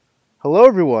Hello,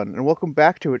 everyone, and welcome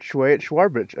back to It's Shway at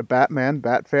Schwarbage, a Batman,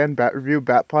 Bat Fan, Bat Review,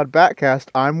 Batpod, Batcast.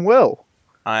 I'm Will.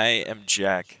 I am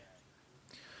Jack.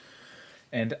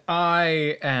 And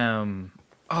I am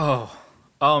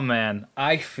oh man,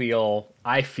 I feel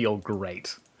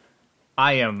great.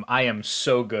 I am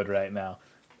so good right now.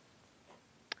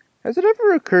 Has it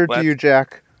ever occurred to What? you,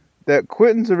 Jack, that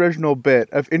Quentin's original bit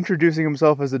of introducing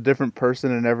himself as a different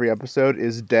person in every episode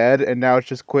is dead, and now it's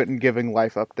just Quentin giving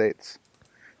life updates?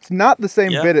 It's not the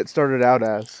same Yeah. bit it started out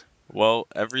as. Well,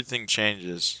 everything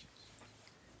changes.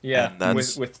 Yeah, And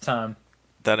that's- with time.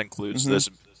 That includes Mhm. this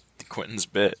Quentin's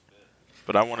bit.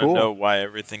 But I want to Cool. know why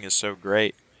everything is so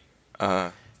great.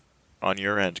 On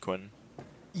your end, Quentin.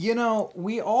 You know,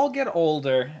 we all get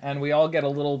older and we all get a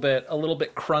little bit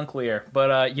crunklier.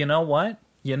 But you know what?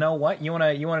 You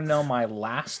wanna know my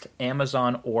last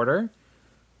Amazon order?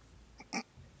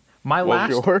 My What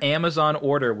was last yours? Amazon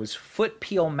order was foot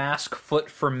peel mask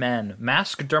foot for men.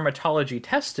 Mask dermatology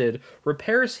tested,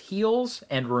 repairs heals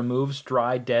and removes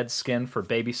dry dead skin for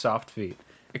baby soft feet.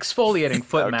 Exfoliating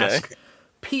foot Okay. mask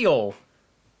peel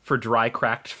for dry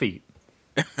cracked feet.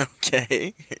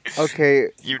 Okay. Okay,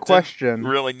 You question. didn't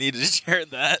really need to share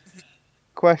that.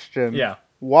 Question. Yeah.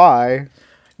 Why?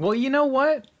 Well, you know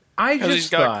what? I Because he's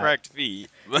just got thought, cracked feet.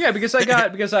 yeah, because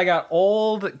I got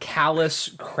old, callous,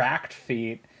 cracked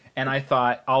feet, and I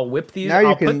thought I'll whip these. Now you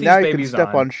I'll can put these now you can babies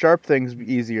step on sharp things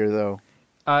easier, though.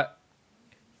 Uh,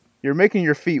 You're making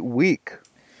your feet weak.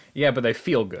 yeah, but they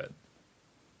feel good.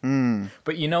 Hmm.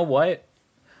 But you know what?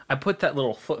 I put that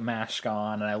little foot mask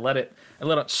on, and I let it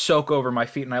soak over my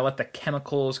feet, and I let the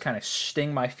chemicals kind of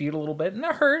sting my feet a little bit, and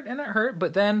it hurt.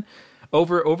 But then,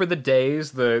 over the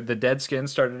days, the dead skin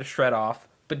started to shred off.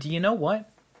 But do you know what?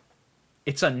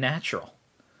 It's unnatural.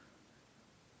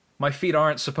 My feet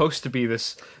aren't supposed to be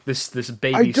this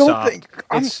baby I don't soft. think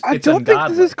It's I don't think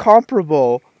ungodly. this is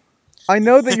comparable. I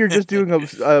know that you're just doing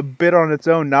a bit on its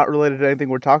own, not related to anything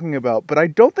we're talking about, but I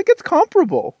don't think it's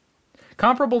comparable.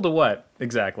 Comparable to what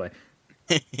exactly?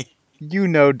 You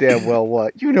know damn well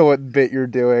what. You know what bit you're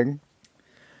doing.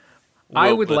 I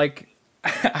Well, would but- like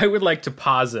I would like to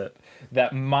posit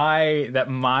that my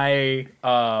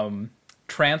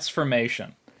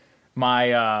transformation,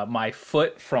 my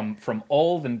foot from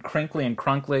old and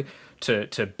crunkly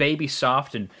to baby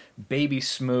soft and baby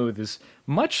smooth is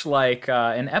much like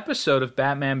an episode of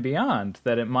Batman Beyond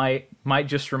that it might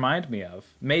just remind me of.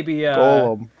 Maybe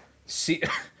Golem.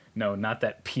 no, not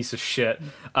that piece of shit.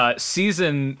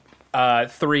 Season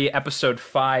 3, episode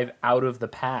 5, Out of the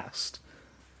Past.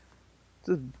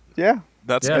 Yeah.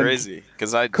 That's Yeah. crazy.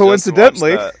 Because I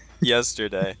Coincidentally. just watched that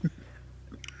yesterday.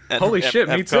 And Holy shit,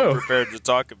 me have come too. prepared to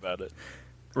talk about it.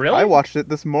 Really? I watched it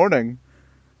this morning.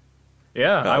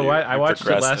 Yeah, No, I you watched it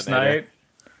last procrastinator. night,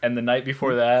 and the night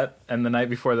before that, and the night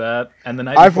before that, and the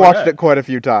night I've before watched that. it quite a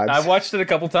few times. I've watched it a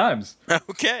couple times.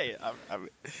 Okay.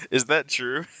 Is that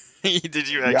true? Did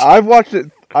you actually? Yeah, I've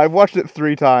watched it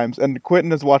 3 times, and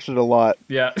Quentin has watched it a lot.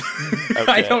 Yeah. I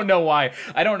Okay. don't know why.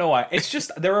 It's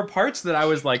just, there were parts that I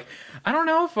was like, I don't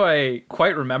know if I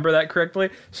quite remember that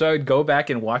correctly, so I would go back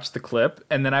and watch the clip,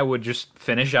 and then I would just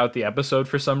finish out the episode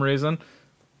for some reason.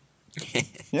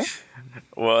 Yeah.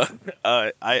 Well,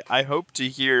 I hope to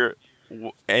hear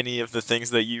any of the things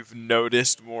that you've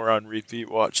noticed more on repeat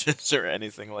watches or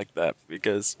anything like that,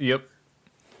 because Yep.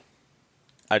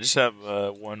 I just have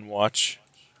one watch.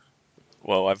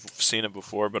 Well, I've seen it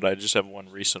before, but I just have one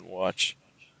recent watch.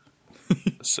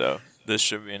 So this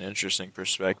should be an interesting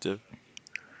perspective.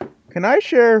 Can I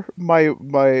share my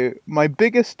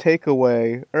biggest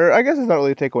takeaway, or I guess it's not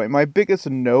really a takeaway, my biggest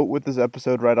note with this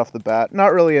episode right off the bat?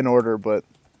 Not really in order, but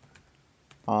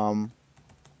I'm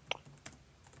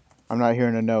not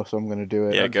hearing a no, so I'm gonna do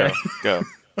it. Yeah, Okay.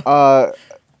 go.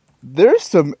 There's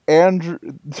some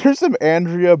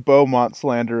Andrea Beaumont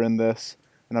slander in this,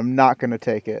 and I'm not gonna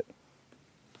take it.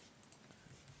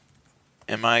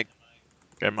 Am I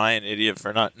an idiot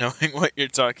for not knowing what you're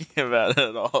talking about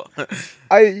at all?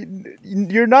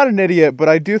 You're not an idiot, but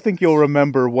I do think you'll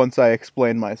remember once I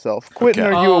explain myself. Quentin,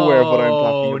 Okay. are you aware of what I'm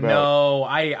talking about? Oh, no.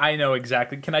 I know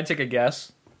exactly. Can I take a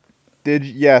guess?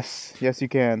 Yes, you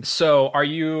can. So, are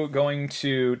you going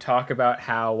to talk about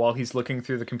how, while he's looking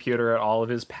through the computer at all of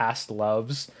his past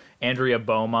loves, Andrea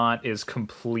Beaumont is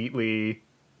completely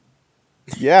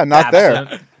Yeah, not there.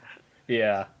 absent?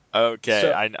 Yeah. Okay,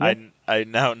 So- I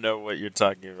now know what you're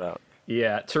talking about.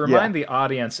 Yeah. To remind the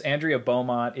audience, Andrea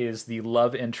Beaumont is the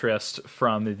love interest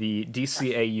from the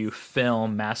DCAU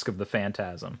film Mask of the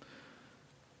Phantasm.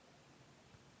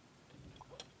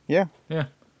 Yeah. Yeah.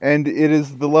 And it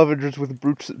is the love interest with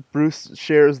Bruce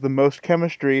shares the most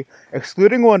chemistry,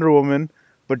 excluding Wonder Woman,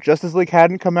 but Justice League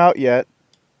hadn't come out yet.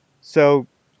 so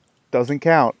doesn't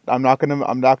count. I'm not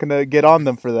gonna get on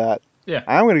them for that. Yeah.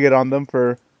 I'm gonna get on them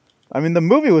for. I mean, the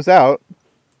movie was out.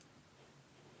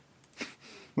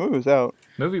 Movie was out.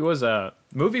 Movie was out.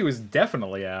 Movie was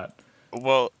definitely out.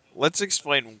 Well, let's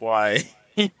explain why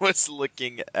he was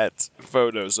looking at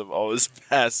photos of all his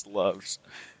past loves,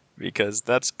 because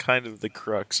that's kind of the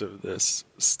crux of this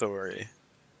story.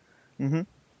 Mm-hmm.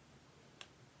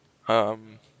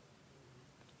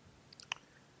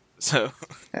 So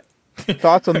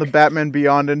Thoughts on the Batman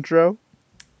Beyond intro?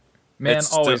 Man,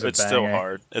 it's always still, a it's still banger.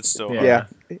 hard. It's still Yeah.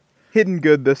 Yeah. Hitting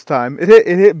good this time. It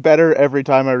hit better every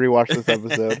time I rewatch this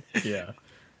episode. Yeah.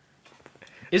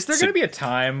 Is there going to be a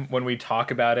time when we talk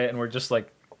about it and we're just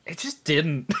like, it just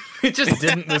didn't. It just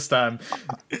didn't this time.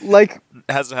 Like, hard.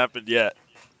 It hasn't happened yet.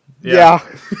 yeah.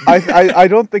 I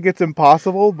don't think it's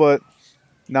impossible, but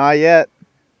not yet.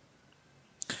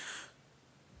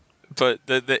 But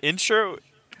the intro,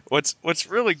 what's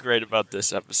really great about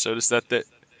this episode is that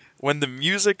when the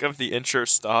music of the intro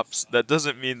stops, that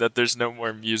doesn't mean that there's no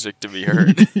more music to be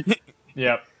heard.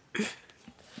 Yep.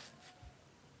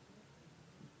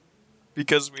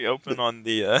 Because we open on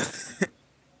the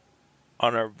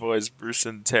on our boys Bruce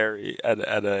and Terry at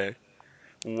a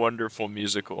wonderful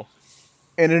musical.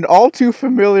 In an all too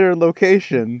familiar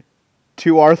location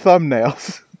to our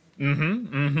thumbnails.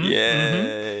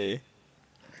 Yay!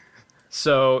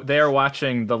 So they are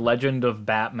watching The Legend of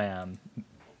Batman,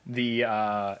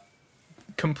 the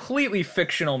completely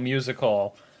fictional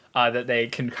musical that they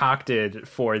concocted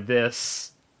for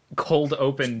this cold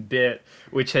open bit,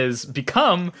 which has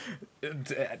become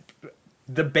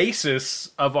the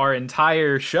basis of our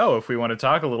entire show, if we want to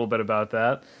talk a little bit about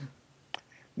that.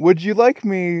 Would you like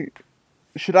me...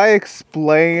 Should I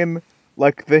explain,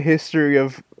 like, the history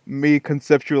of me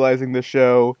conceptualizing the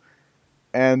show?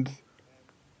 And...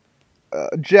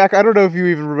 Jack, I don't know if you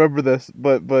even remember this,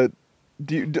 but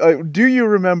do you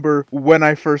remember when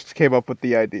I first came up with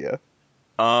the idea?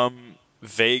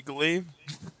 Vaguely,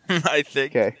 I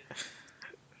think. Okay.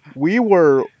 We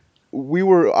were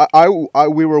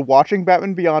watching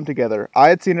Batman Beyond together. I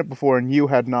had seen it before and you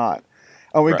had not.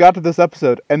 And we Right. got to this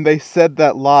episode and they said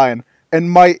that line,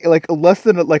 and less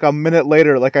than a minute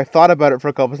later, like, I thought about it for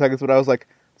a couple seconds, but I was like,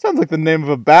 sounds like the name of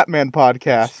a Batman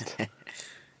podcast.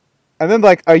 And then,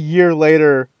 like, a year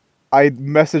later, I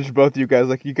messaged both of you guys,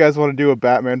 like, you guys want to do a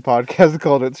Batman podcast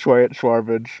called It's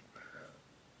Schwarbage.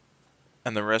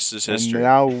 And the rest is And history.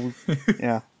 now,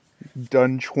 yeah,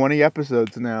 done 20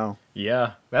 episodes now.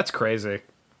 Yeah, that's crazy.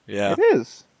 Yeah. It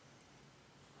is.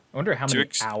 I wonder how many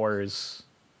hours.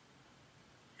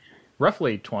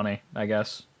 Roughly 20, I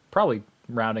guess. Probably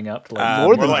rounding up to like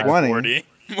More than like 20. 40.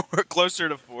 More closer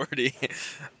to 40.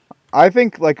 I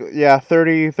think,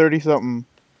 30 something.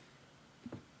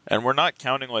 And we're not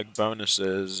counting like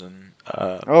bonuses and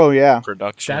Oh, yeah.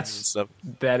 productions and That's stuff.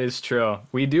 that is true.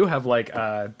 We do have like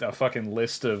a fucking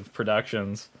list of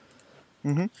productions.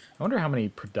 Mm-hmm. I wonder how many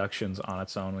productions on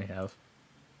its own we have.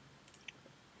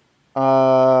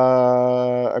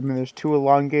 I mean, there's 2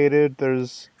 elongated,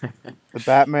 there's the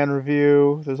Batman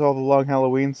review, there's all the Long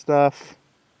Halloween stuff.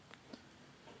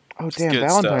 Oh, It's damn, good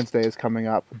Valentine's stuff. Day is coming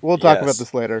up. We'll talk about Yes.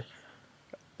 this later.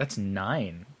 That's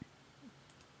 9.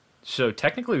 So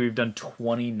technically, we've done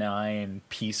 29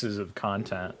 pieces of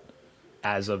content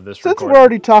as of this Since recording. we're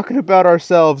already talking about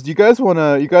ourselves, do you guys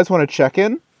wanna check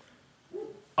in?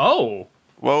 Oh,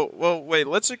 Well, wait.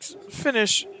 Let's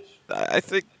finish. I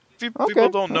think people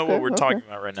don't know what we're talking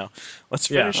about right now. Let's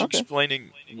Yeah, finish okay.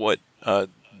 explaining what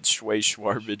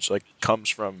Schwarbage like comes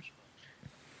from.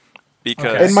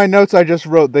 Because In my notes, I just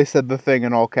wrote they said the thing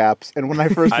in all caps, and when I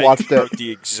first I watched it, wrote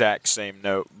the exact same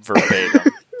note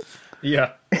verbatim.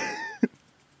 yeah.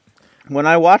 when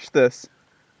I watched this,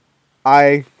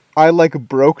 I like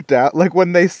broke down. Like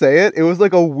when they say it, it was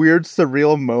like a weird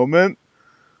surreal moment.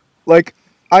 Like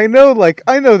I know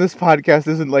this podcast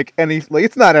isn't like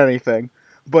it's not anything,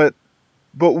 but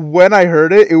when I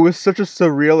heard it, it was such a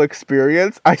surreal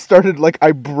experience.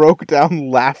 I broke down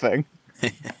laughing.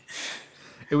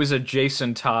 It was a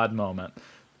Jason Todd moment.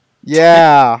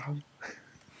 Yeah.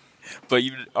 But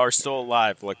you are still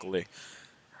alive, luckily.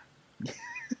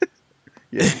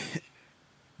 Yeah.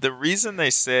 The reason they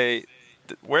say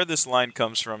where this line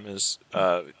comes from is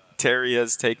Terry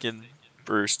has taken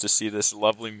Bruce to see this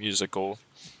lovely musical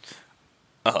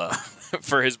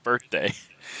for his birthday,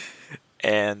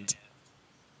 and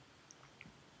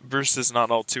Bruce is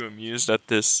not all too amused at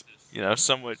this,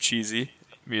 somewhat cheesy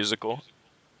musical.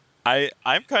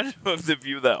 I'm kind of the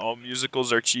view that all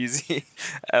musicals are cheesy,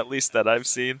 at least that I've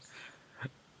seen.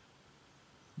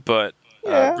 But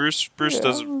Yeah, Bruce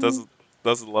yeah.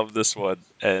 doesn't love this one,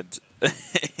 and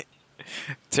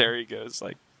Terry goes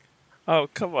like, "Oh,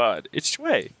 come on, it's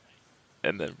Shui,"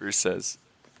 and then Bruce says,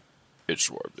 "It's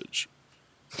Schwarbage."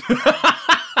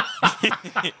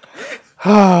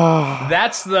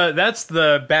 That's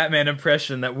the Batman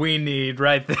impression that we need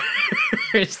right there.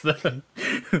 It's the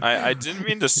I didn't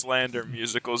mean to slander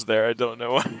musicals there. I don't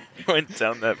know why I went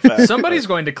down that path. Somebody's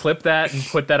going to clip that and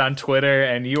put that on Twitter,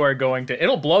 and you are going to.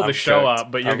 It'll blow the I'm show cooked.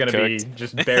 up, but you're I'm going to be cooked.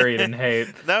 just buried in hate.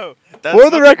 No, that's For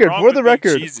the nothing record, wrong for the with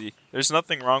being record. cheesy. There's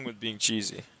nothing wrong with being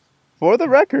cheesy. For the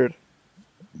record,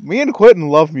 me and Quentin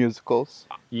love musicals.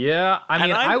 Yeah, I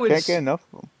mean, And I would. Can't get enough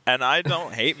of them. And I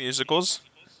don't hate musicals.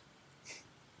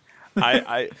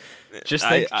 I Just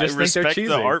think they're respect cheesy.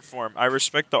 the art form. I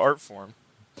respect the art form.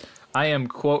 I am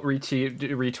quote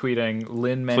retweeting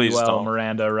Lin Please Manuel don't.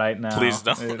 Miranda right now. Please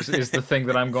don't. Is the thing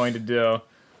that I'm going to do.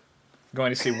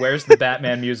 Going to see where's the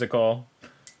Batman musical,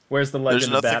 where's the There's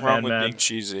Legend of nothing Batman wrong with Man. being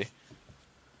cheesy.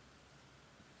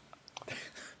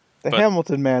 The But-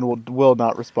 Hamilton man will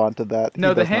not respond to that. No,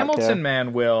 He the does not care. Hamilton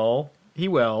man will. He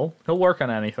will. He'll work on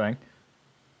anything.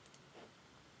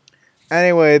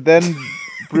 Anyway, then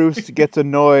Bruce gets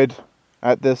annoyed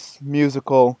at this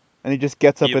musical, and he just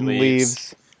gets up He and leaves.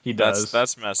 leaves. He does.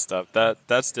 That's messed up.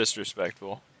 That's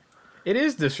disrespectful. It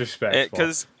is disrespectful.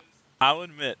 Because I'll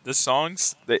admit the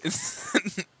songs, the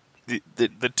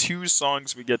two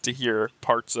songs we get to hear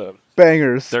parts of,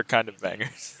 Bangers. they're kind of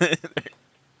bangers.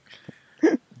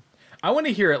 I want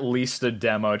to hear at least a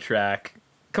demo track.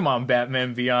 Come on,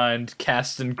 Batman Beyond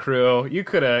cast and crew. You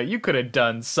could have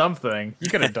done something. You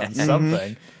could have done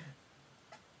something.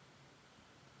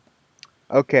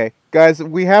 Okay, guys,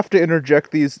 we have to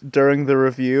interject these during the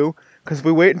review, because if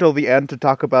we wait until the end to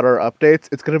talk about our updates,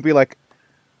 it's going to be like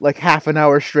half an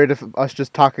hour straight of us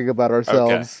just talking about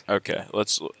ourselves. Okay.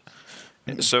 Let's.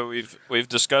 So we've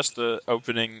discussed the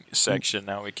opening section.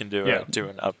 Now we can do an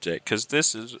update because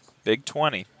this is Big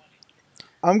 20.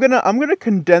 I'm gonna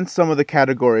condense some of the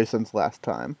categories since last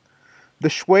time. The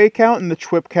Shui count and the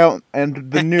Chwip count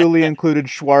and the newly included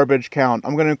Schwarbage count,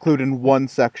 I'm gonna include in one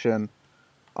section.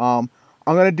 I'm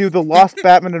gonna do the Lost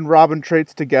Batman and Robin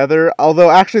traits together,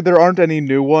 although actually there aren't any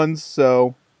new ones,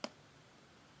 so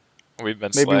We've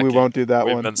been maybe slacking. we won't do that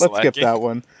We've one. been Let's skip slacking. that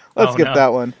one. Let's Oh, skip no.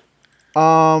 that one.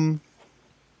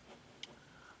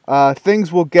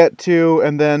 Things we'll get to,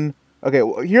 and then okay.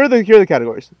 Well, here are the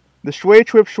categories: the Shui,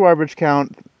 Chwip, Schwarbage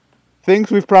count, things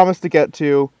we've promised to get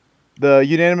to, the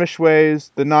unanimous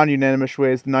Shuis, the non-unanimous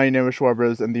Shuis, the non-unanimous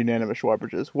Schwarbers, and the unanimous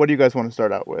Schwarbages. What do you guys want to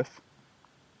start out with?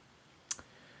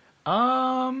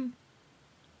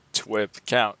 Twip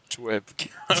count. Twip.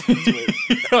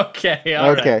 Okay, all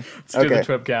right. Okay, Let's do the okay.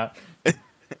 Twip count.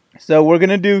 So we're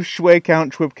gonna do Shui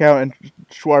count, Chwip count, and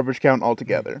Schwarbage count all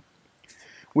together.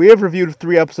 We have reviewed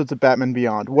 3 episodes of Batman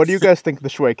Beyond. What do you guys think the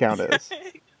Shui count is?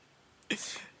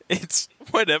 It's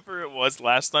whatever it was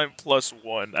last time plus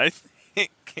 1. I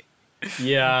think.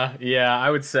 Yeah, I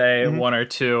would say 1 or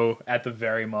 2 at the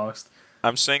very most.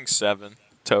 I'm saying 7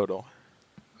 total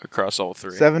across all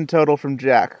 3. 7 total from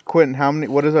Jack. Quentin, how many?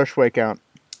 What is our Shui count?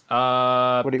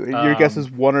 What Your guess is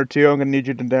 1 or 2. I'm gonna need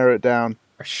you to narrow it down.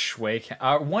 Shui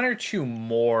count. 1 or 2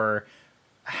 more.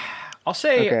 I'll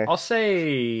say. Okay. I'll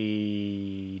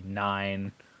say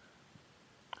 9.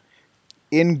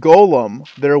 In Golem,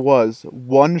 there was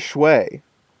 1 Shui.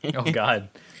 Oh God.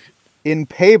 In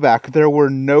Payback, there were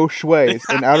no Shuis,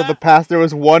 and Out of the Past, there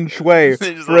was 1 Shui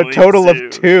There's for a only total 2.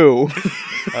 of 2.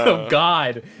 Oh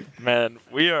God. Man,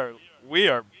 we are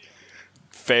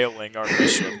failing our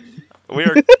mission. We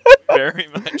are very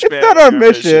much failing Not our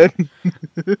mission.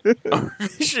 Our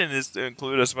mission is to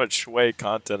include as much Shui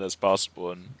content as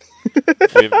possible, and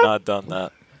we've not done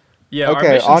that. Yeah, Okay,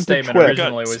 our mission on to statement Twip.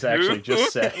 originally was actually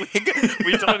just set.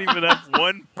 we don't even have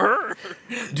 1 per.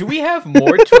 Do we have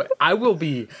more Twip? I will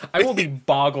be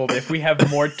boggled if we have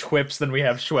more Twips than we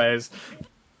have Shuis.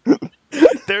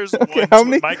 There's Okay, 1. how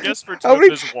many- My guess for how Twip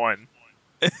many- is 1.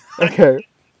 Okay.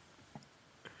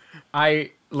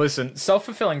 Listen,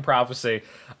 self-fulfilling prophecy.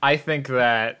 I think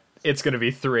that it's going to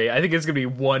be 3. I think it's going to be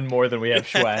 1 more than we have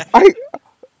Shui.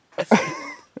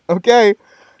 Okay.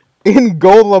 In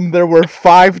Golem, there were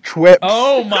 5 Twips.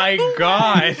 Oh my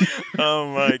God.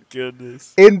 Oh my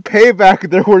goodness. In Payback,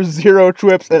 there were 0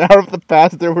 Twips, and Out of the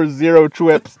Past, there were 0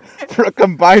 Twips, for a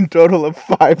combined total of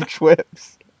 5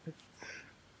 Twips.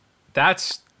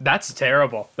 That's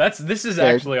terrible. This is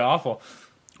actually awful.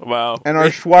 Wow. And our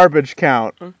Schwarbage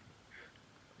count.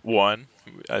 1.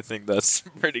 I think that's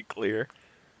pretty clear.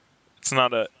 It's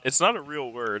not a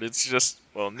real word. It's just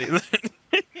neither.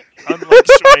 Unlike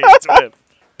Shui and Twip.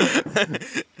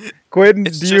 Quentin,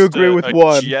 It's do you just agree with a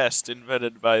 1? jest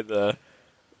invented by the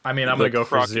I mean, I'm going to go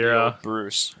for crocodile 0.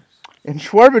 Bruce. In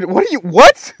Schwarbage,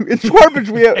 what? In Schwarbage,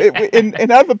 we have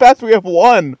in Out of the Past we have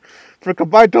 1 for a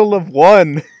combined total of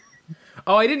 1.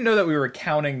 Oh, I didn't know that we were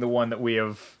counting the one that we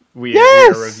are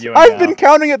Yes, reviewing. I've now. been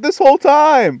counting it this whole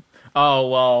time. Oh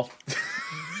well.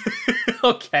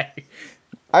 Okay.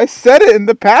 I said it in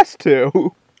the past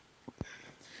too.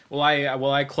 Well,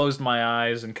 I closed my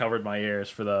eyes and covered my ears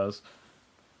for those.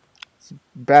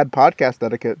 Bad podcast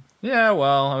etiquette. Yeah,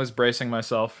 well, I was bracing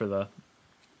myself for the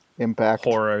Impact.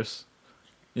 horrors.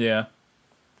 Yeah.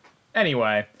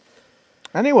 Anyway,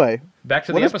 what back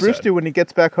to the does episode. Bruce do when he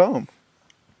gets back home?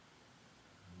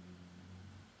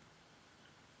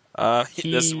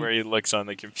 This is where he looks on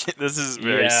the computer. This is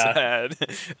very sad.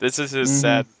 This is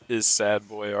his sad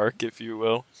boy arc, if you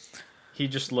will. He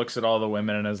just looks at all the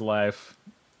women in his life.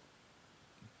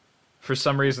 For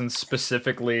some reason,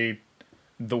 specifically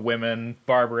the women,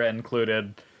 Barbara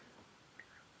included.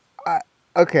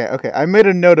 Okay. I made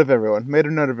a note of everyone.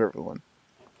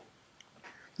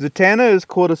 Zatanna is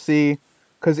cool to see,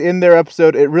 because in their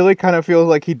episode, it really kind of feels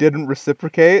like he didn't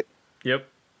reciprocate. Yep.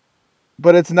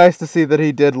 But it's nice to see that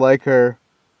he did like her.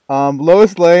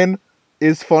 Lois Lane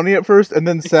is funny at first, and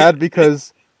then sad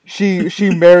because she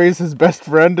marries his best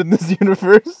friend in this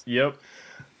universe. Yep.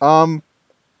 Still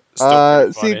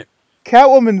pretty funny. See,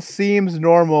 Catwoman seems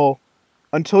normal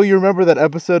until you remember that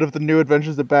episode of the New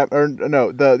Adventures of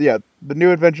the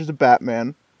New Adventures of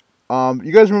Batman.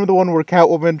 You guys remember the one where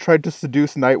Catwoman tried to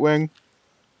seduce Nightwing?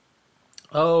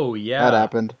 Oh yeah. That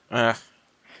happened. And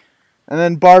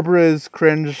then Barbara is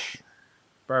cringe.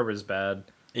 Barbara's bad.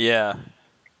 Yeah.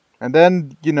 And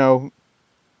then,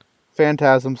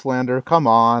 Phantasm slander. Come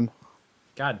on.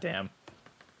 God damn.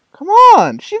 Come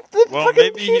on.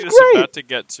 Maybe he was great. about to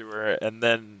get to her, and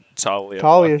then Talia.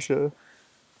 Talia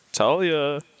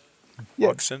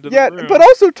walks into the room. But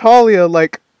also Talia,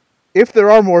 if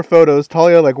there are more photos,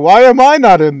 Talia, why am I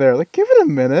not in there? Give it a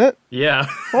minute. Yeah.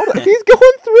 Hold on. He's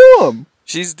going through them.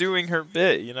 She's doing her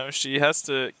bit, She has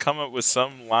to come up with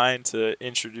some line to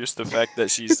introduce the fact that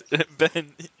she's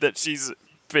she's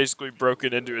basically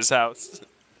broken into his house.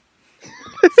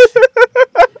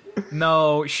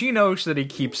 No, she knows that he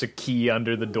keeps a key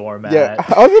under the doormat. Yeah,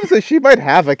 I was going to say she might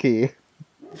have a key.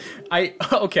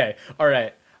 Okay, all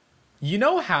right. You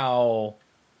know how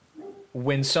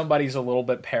when somebody's a little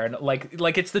bit paranoid,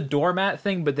 like it's the doormat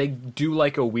thing, but they do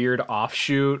a weird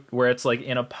offshoot where it's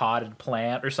in a potted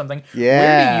plant or something. Yeah.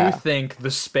 Where do you think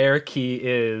the spare key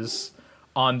is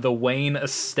on the Wayne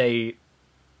estate,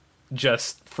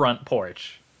 just front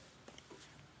porch?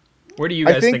 Where do you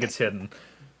guys think it's hidden?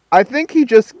 I think he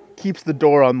just keeps the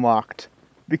door unlocked.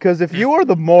 Because if you are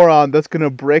the moron that's going to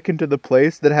break into the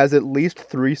place that has at least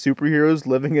 3 superheroes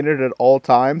living in it at all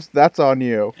times, that's on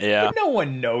you. Yeah. But no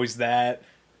one knows that.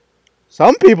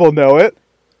 Some people know it.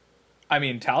 I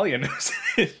mean, Talia knows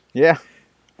it. Yeah.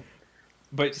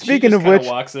 But Speaking she of just which,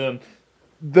 walks in.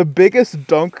 The biggest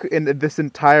dunk in this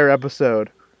entire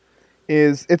episode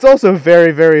is... It's also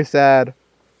very, very sad.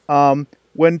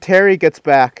 When Terry gets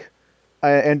back,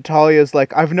 and Talia's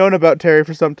like, I've known about Terry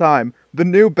for some time. The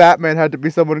new Batman had to be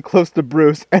someone close to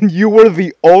Bruce, and you were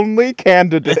the only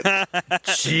candidate.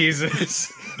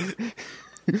 Jesus.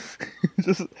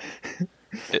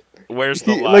 Where's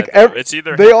the lie? It's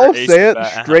either they him or all Ace say it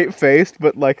Bat. straight-faced,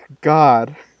 but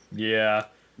God. Yeah.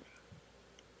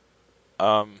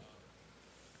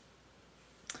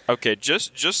 Okay,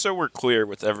 just so we're clear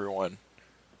with everyone,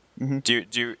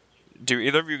 do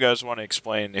either of you guys want to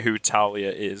explain who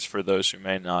Talia is for those who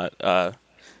may not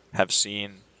have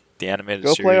seen the animated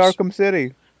series? Go play Arkham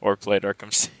City. Or played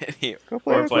Arkham City. Go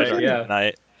play or Arkham played City. Arkham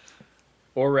Knight.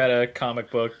 Or read a comic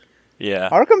book. Yeah.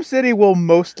 Arkham City will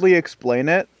mostly explain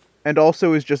it, and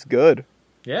also is just good.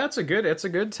 Yeah, it's a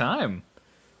good time.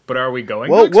 But are we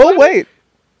going Well, to explain we'll wait.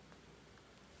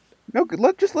 No,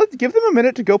 let's give them a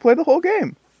minute to go play the whole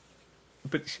game.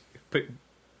 But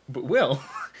Will,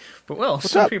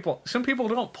 What's some up? people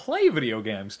don't play video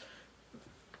games.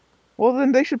 Well,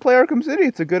 then they should play Arkham City.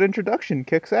 It's a good introduction.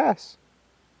 Kicks ass.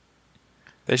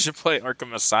 They should play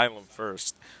Arkham Asylum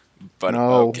first. But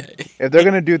No. okay. If they're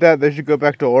gonna do that, they should go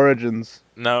back to Origins.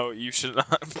 No, you should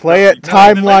not. Play it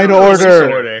timeline the release order.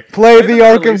 order. Play Play the the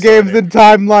Arkham release games order. in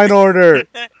timeline order.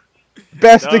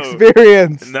 Best No.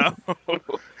 experience. No.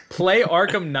 Play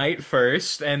Arkham Knight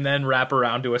first, and then wrap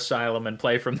around to Asylum and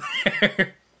play from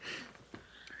there.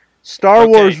 Star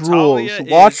Okay, Wars rules.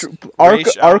 Talia Watch is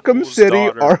Ra's al Arkham Ghul's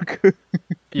City. daughter.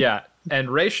 Yeah,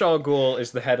 and Ra's al Ghul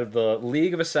is the head of the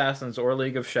League of Assassins or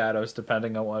League of Shadows,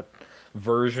 depending on what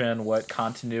version, what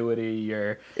continuity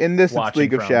you're In this, it's watching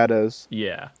League of from. Shadows.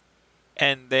 Yeah.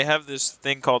 And they have this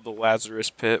thing called the Lazarus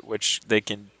Pit, which they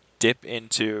can dip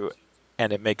into,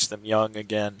 and it makes them young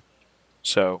again.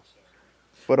 So,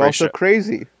 but also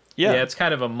crazy. Yeah. It's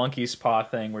kind of a monkey's paw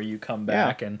thing where you come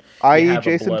back and i.e. you have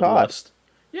Jason a Todd. bloodlust.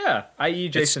 Yeah, i.e.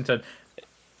 Jason Todd.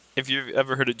 If you've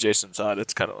ever heard of Jason Todd,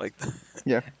 it's kind of like that.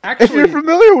 Yeah. Actually, if you're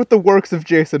familiar with the works of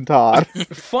Jason Todd.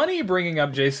 Funny bringing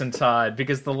up Jason Todd,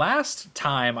 because the last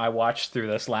time I watched through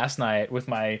this last night with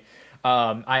my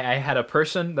I had a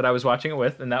person that I was watching it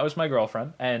with, and that was my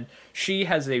girlfriend, and she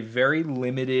has a very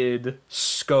limited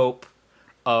scope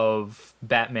of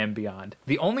Batman Beyond.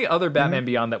 The only other Batman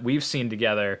Beyond that we've seen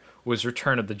together was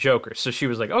Return of the Joker. So she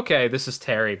was like, okay, this is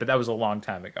Terry, but that was a long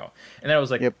time ago. And then I was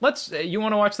like, you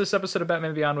want to watch this episode of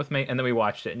Batman Beyond with me? And then we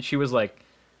watched it, and she was like,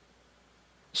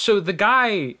 so the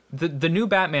guy, the new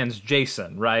Batman's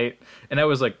Jason, right? And I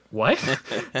was like, what?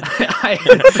 I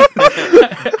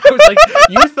was like,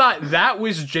 you thought that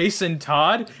was Jason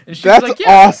Todd? And she was like,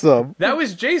 yeah, awesome. that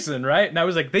was Jason, right? And I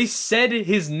was like, they said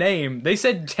his name. They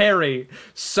said Terry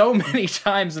so many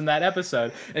times in that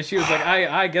episode. And she was like,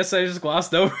 I guess I just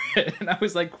glossed over it. And I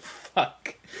was like,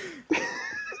 fuck.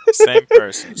 Same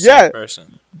person. Same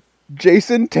person.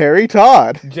 Jason Terry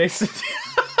Todd. Jason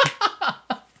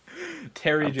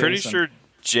Terry I'm Jason. pretty sure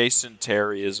Jason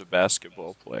Terry is a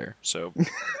basketball player, so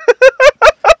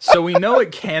so we know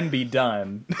it can be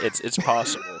done. It's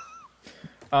possible.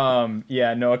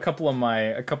 A couple of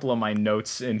my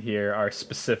notes in here are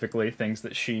specifically things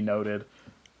that she noted.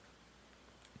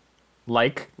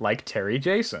 Like Terry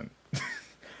Jason.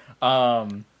 But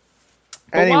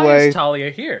anyway, why is Talia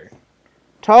here?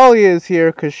 Talia is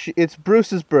here because it's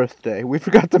Bruce's birthday. We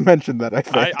forgot to mention that, I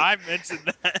think. I mentioned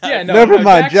that. Yeah, no, Never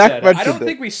mind. Jack said mentioned I don't it.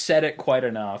 think we said it quite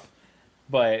enough,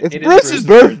 but it's it Bruce's is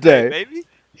birthday. Baby.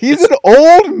 He's an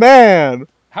old man.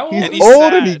 How old He's is And he? he's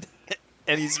old sad.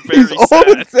 And he's very he's old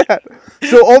and sad.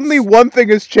 So only one thing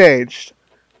has changed.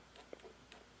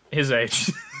 His age.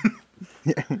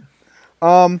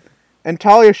 And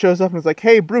Talia shows up and is like,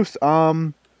 "Hey, Bruce,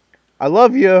 I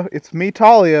love you. It's me,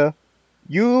 Talia.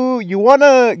 You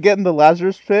wanna get in the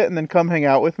Lazarus pit and then come hang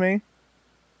out with me?"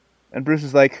 And Bruce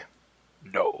is like,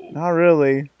 No. "Not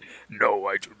really." No,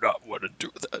 I do not want to do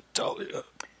that, Talia.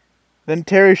 Then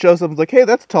Terry shows up and is like, "Hey,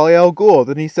 that's Talia al Ghul."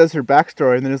 Then he says her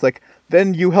backstory and then is like,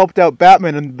 "Then you helped out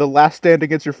Batman in The Last Stand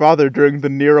Against Your Father during the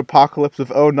near apocalypse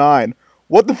of '09.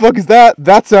 What the fuck is that?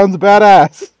 That sounds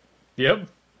badass." Yep.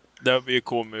 That would be a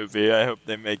cool movie. I hope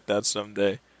they make that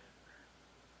someday.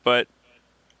 But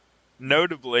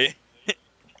notably,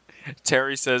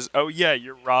 Terry says, "Oh yeah,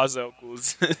 you're Ra's al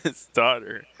Ghul's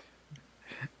daughter."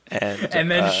 And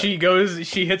then she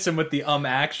hits him with the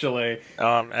actually.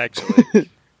 Actually,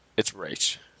 it's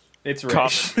Rach. It's Common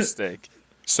Rach. mistake.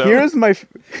 So Here's my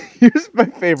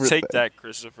favorite take thing. that,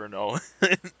 Christopher Nolan.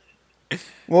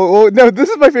 Well, no, this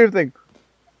is my favorite thing.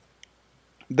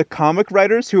 The comic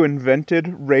writers who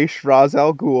invented Ra's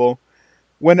al Ghul,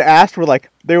 when asked, were like,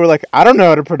 "I don't know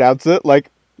how to pronounce it. Like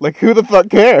who the fuck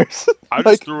cares?" I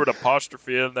just threw an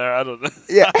apostrophe in there. I don't know.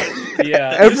 Yeah,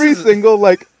 Yeah.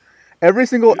 every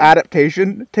single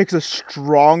adaptation takes a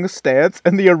strong stance,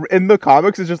 and in the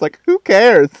comics is just like, who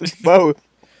cares? It's both.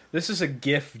 This is a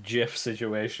GIF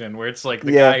situation where it's like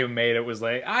the Yeah. guy who made it was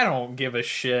like, I don't give a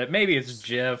shit. Maybe it's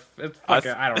GIF. It's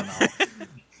fucking, I don't know.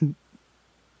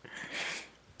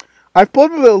 I've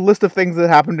pulled up a list of things that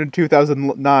happened in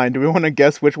 2009. Do we want to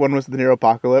guess which one was the near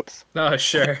apocalypse? Oh,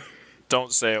 sure.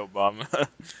 Don't say Obama.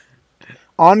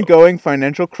 Ongoing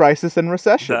financial crisis and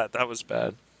recession. That was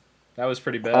bad. That was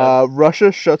pretty bad.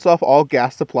 Russia shuts off all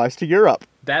gas supplies to Europe.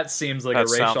 That seems like That a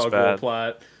sounds racial bad.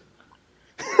 plot.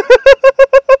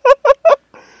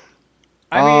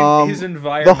 I mean, his The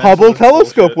environment. Hubble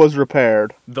telescope was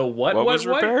repaired. The what? What was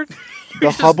repaired? The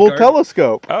Just Hubble garbage.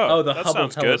 telescope. Oh, the that Hubble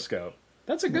sounds good. telescope.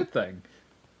 That's a good thing.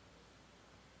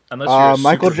 Unless you're a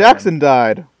Michael Superman. Jackson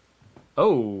died.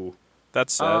 Oh.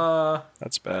 That's sad.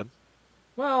 That's bad.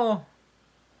 Well.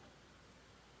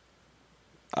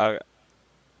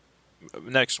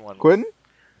 Next one. Quentin?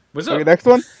 What's Okay, up? next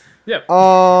one. Yep.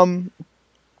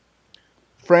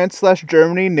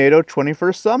 France/Germany NATO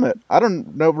 21st Summit. I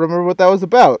don't know. Remember what that was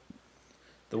about?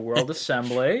 The World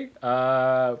Assembly.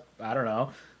 I don't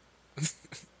know.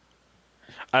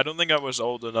 I don't think I was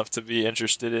old enough to be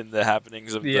interested in the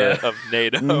happenings of Yeah.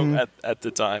 NATO at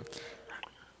the time.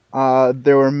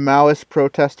 There were Maoist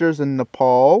protesters in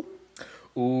Nepal.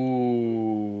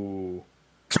 Ooh.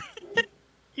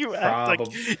 You act Probably.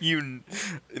 like you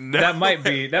know. That might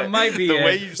be the it.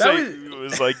 way you That say was- it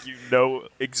was like you know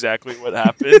exactly what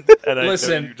happened, and I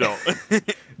Listen. know you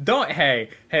don't. Hey,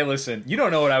 listen. You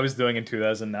don't know what I was doing in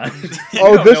 2009.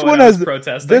 Oh, this one has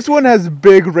protesting. This one has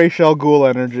big Rachel Ghoul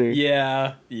energy.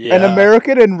 Yeah. An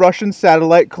American and Russian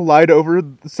satellite collide over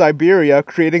Siberia,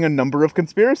 creating a number of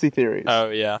conspiracy theories. Oh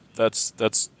yeah, that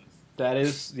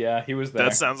is he was there.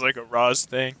 That sounds like a Roz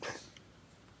thing.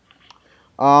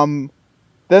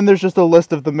 Then there's just a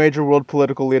list of the major world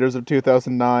political leaders of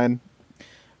 2009.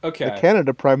 Okay. The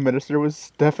Canada Prime Minister was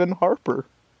Stephen Harper.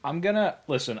 I'm gonna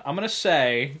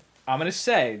say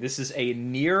this is a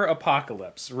near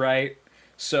apocalypse, right?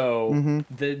 So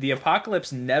the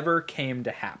apocalypse never came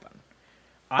to happen.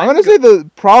 I'm gonna say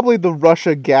probably the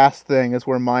Russia gas thing is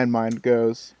where my mind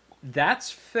goes. That's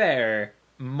fair.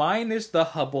 Mine is the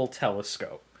Hubble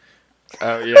telescope.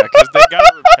 Oh yeah, because they got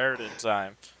it repaired in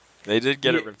time. They did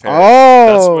get it repaired.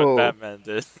 Oh, that's what Batman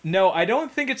did. No, I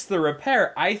don't think it's the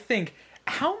repair. I think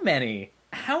how many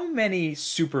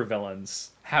supervillains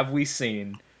have we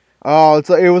seen? Oh,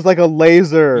 it was like a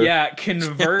laser. Yeah,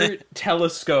 convert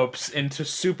telescopes into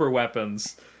super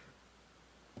weapons.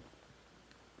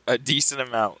 A decent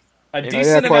amount. A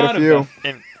decent amount of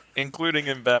them. Including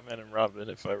in Batman and Robin,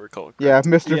 if I recall correctly. Yeah,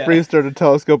 Mr. Freeze turned a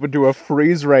telescope into a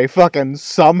freeze ray fucking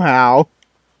somehow.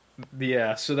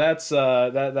 Yeah, so that's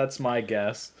my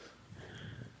guess.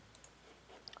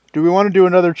 Do we want to do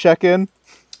another check-in?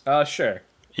 Sure.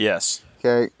 Yes.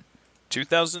 Okay.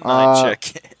 2009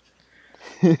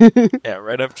 check-in. Yeah,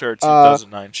 right after our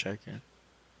 2009 check-in.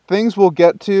 Things we'll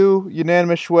get to: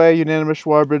 unanimous Schway, unanimous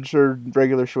Schwarbage, or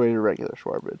regular Schway or regular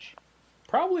Schwarbage.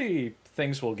 Probably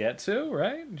things we'll get to,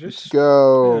 right? Let's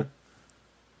go.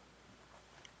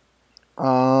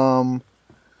 Yeah.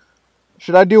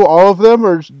 Should I do all of them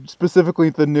or specifically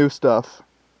the new stuff?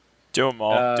 Do them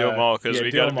all. Do them all, because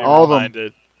we got to be all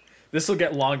reminded. This will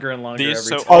get longer and longer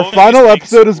every time. Our final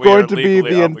episode is going to be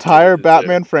the entire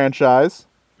Batman franchise.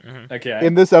 Mm-hmm. Okay.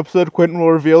 In this episode, Quentin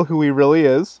will reveal who he really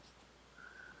is.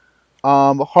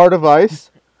 Heart of Ice.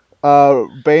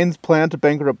 Bane's plan to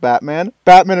bankrupt Batman.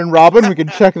 Batman and Robin, we can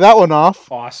check that one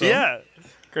off. Awesome. Yeah.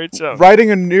 Great job.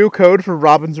 Writing a new code for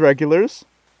Robin's regulars.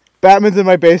 Batman's in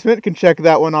my basement, can check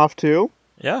that one off too.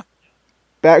 Yeah.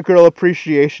 Batgirl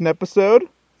appreciation episode.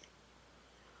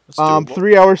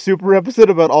 3-hour super episode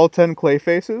about all 10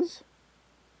 Clayfaces.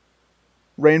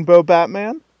 Rainbow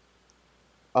Batman.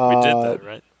 We did that,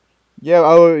 right?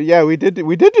 Yeah, we did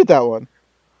do that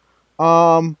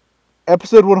one.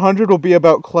 Episode 100 will be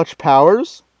about Clutch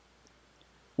Powers.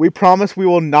 We promise we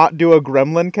will not do a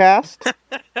Gremlin cast.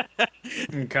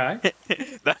 Okay.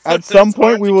 At some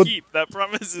point we will keep. That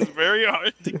promise is very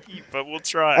hard to keep, but we'll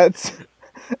try.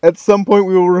 At some point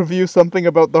we will review something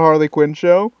about the Harley Quinn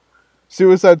show,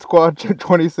 Suicide Squad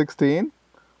 2016,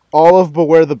 all of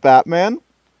Beware the Batman.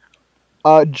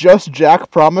 Just Jack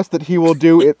promised that he will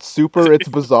do It's Super, It's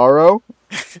Bizarro.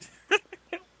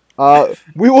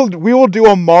 We will do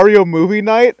a Mario movie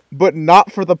night, but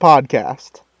not for the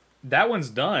podcast. That one's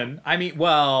done. I mean,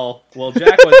 well,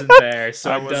 Jack wasn't there,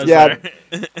 so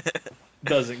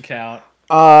doesn't count.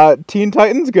 Teen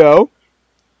Titans Go,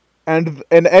 and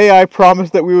an AI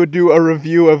promised that we would do a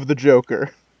review of the Joker.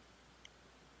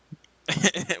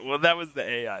 Well, that was the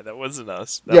AI. That wasn't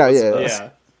us. Yeah.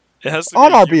 It has to on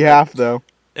be our behalf, though.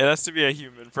 It has to be a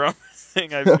human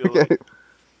promising. I feel like.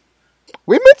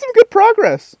 We made some good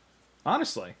progress.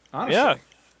 Honestly. Yeah.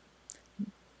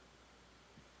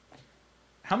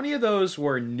 How many of those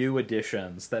were new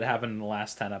additions that happened in the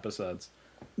last 10 episodes?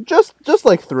 Just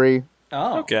like 3.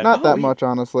 Oh, okay. Not that much,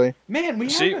 honestly. Man,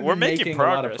 we're making a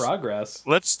lot of progress.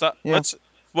 Let's stop. Yeah.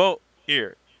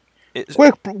 Here.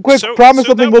 Quick! Promise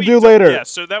something we'll do later. Yeah,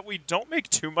 so that we don't make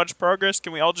too much progress,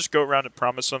 can we all just go around and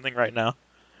promise something right now?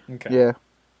 Okay. Yeah.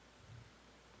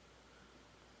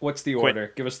 What's the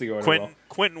order? Give us the order.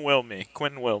 Quentin will me.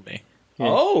 Yeah.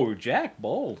 Oh, Jack,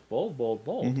 bold.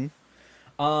 Mm-hmm.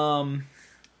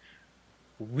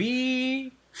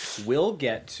 We will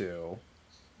get to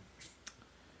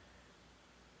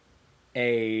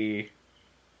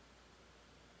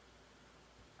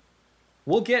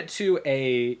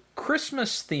a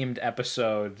Christmas-themed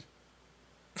episode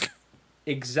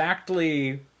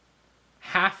exactly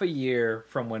half a year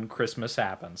from when Christmas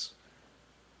happens.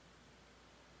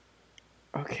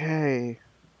 Okay.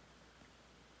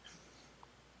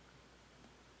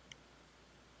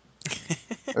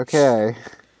 Okay.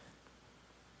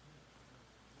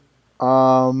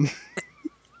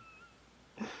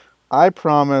 I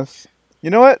promise. You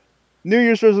know what? New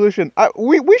Year's resolution.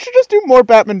 We should just do more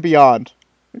Batman Beyond.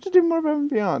 We should do more Batman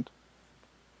Beyond.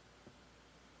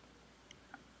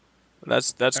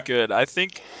 That's good. I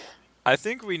think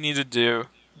we need to do.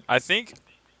 I think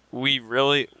we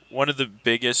really, one of the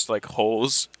biggest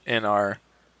holes in our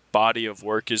body of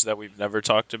work is that we've never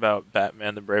talked about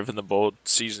Batman the Brave and the Bold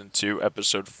Season 2,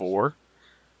 Episode 4.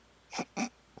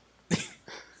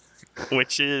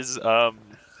 Which is,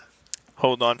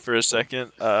 hold on for a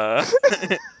second.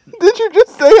 Did you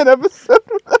just say an episode?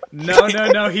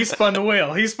 No, he spun the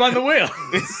wheel.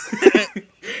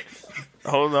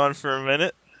 Hold on for a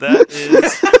minute. That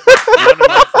is one of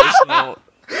my personal...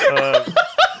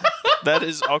 that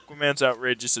is Aquaman's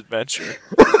Outrageous Adventure.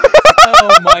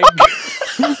 Oh my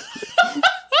god.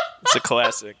 It's a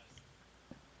classic.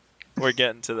 We're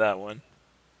getting to that one.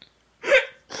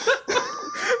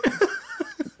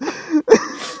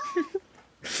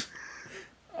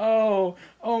 Oh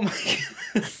my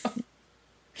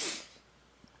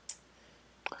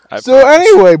god. So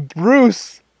anyway,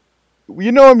 Bruce,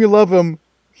 you know him, you love him.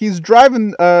 He's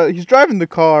driving the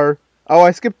car. Oh,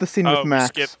 I skipped the scene with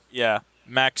Max.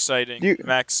 Max sighting.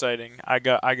 Max sighting. I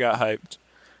got hyped.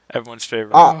 Everyone's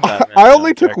favorite. I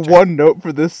only took one note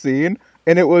for this scene,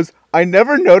 and it was I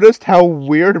never noticed how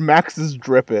weird Max's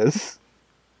drip is.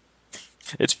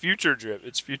 It's future drip.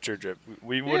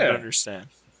 We wouldn't understand.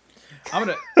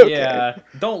 Okay.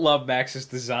 Don't love Max's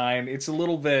design. It's a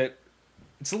little bit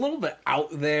out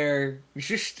there.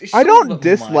 I don't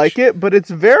dislike it, but it's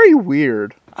very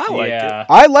weird. I like it.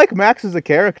 I like Max as a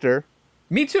character.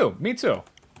 Me too.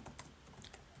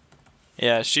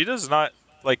 Yeah, she does not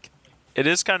like. It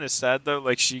is kind of sad though.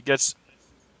 Like she gets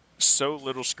so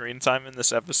little screen time in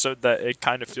this episode that it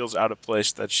kind of feels out of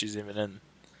place that she's even in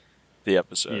the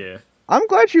episode. Yeah, I'm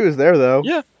glad she was there though.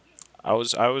 Yeah, I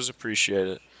was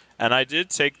appreciated, and I did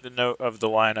take the note of the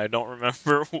line. I don't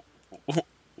remember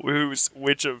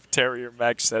which of Terry or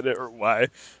Max said it or why,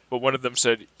 but one of them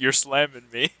said, "You're slamming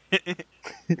me."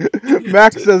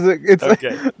 Max says it. It's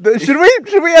okay. Like,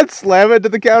 should we add slam it to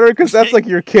the counter because that's like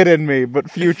you're kidding me, but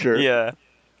future. Yeah.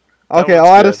 Okay,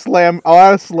 I'll add a slam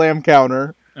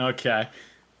counter. Okay.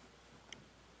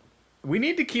 We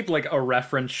need to keep like a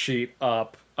reference sheet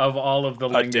up of all of the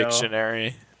lingo. A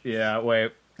dictionary. Yeah.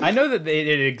 Wait. I know that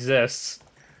it exists.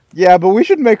 Yeah, but we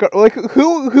should make like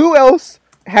who else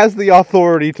has the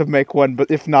authority to make one, but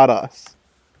if not us.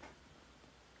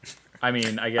 I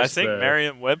mean, I guess I think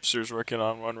Merriam-Webster's working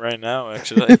on one right now,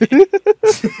 actually.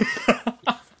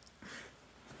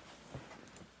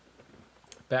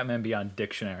 Batman Beyond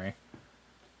Dictionary.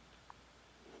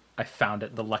 I found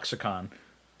it, the lexicon.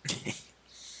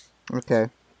 Okay.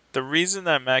 The reason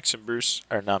that Max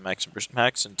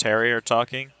and Terry are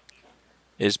talking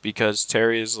is because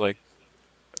Terry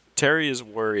is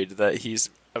worried that he's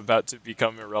about to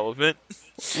become irrelevant.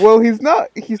 Well, he's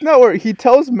not worried. He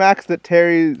tells Max that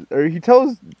he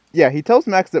tells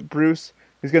Max that Bruce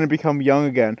is going to become young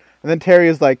again. And then Terry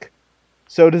is like,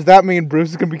 "So does that mean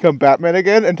Bruce is going to become Batman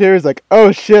again?" And Terry's like,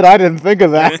 "Oh shit, I didn't think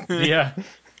of that." Yeah.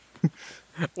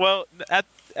 Well, at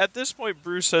this point,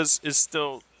 Bruce has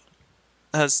still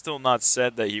not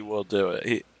said that he will do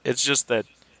it. It's just that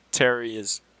Terry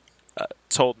has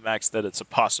told Max that it's a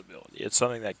possibility. It's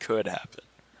something that could happen.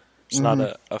 It's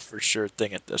not a for sure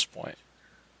thing at this point.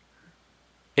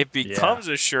 It becomes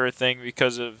a sure thing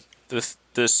because of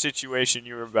the situation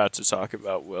you were about to talk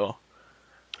about, Will.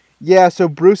 Yeah, so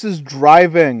Bruce is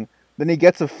driving, then he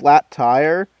gets a flat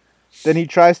tire, then he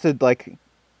tries to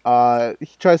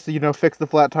fix the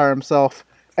flat tire himself,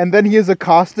 and then he is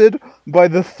accosted by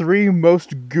the 3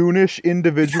 most goonish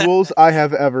individuals I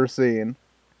have ever seen.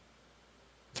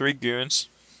 3 goons.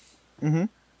 Mm-hmm.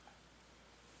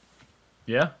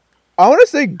 Yeah. I want to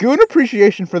say goon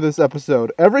appreciation for this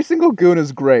episode. Every single goon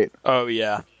is great. Oh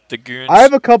yeah, the goons. I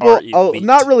have a couple, are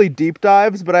not really deep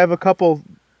dives, but I have a couple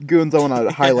goons I want to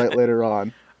highlight later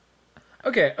on.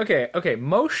 Okay.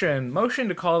 Motion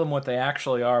to call them what they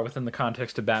actually are within the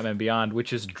context of Batman Beyond,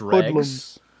 which is dregs.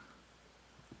 Hoodlums.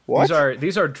 What?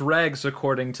 These are dregs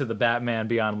according to the Batman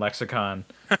Beyond lexicon.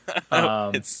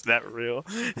 It's that real?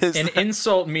 An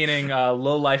insult meaning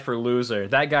low life or loser.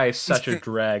 That guy is such a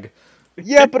dreg.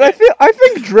 Yeah, but I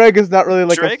think dreg is not really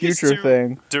like dreg a future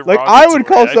thing. Derogatory. Like I would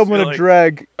call someone a like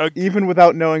dreg even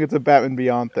without knowing it's a Batman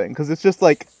Beyond thing, because it's just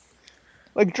like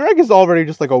dreg is already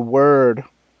just like a word.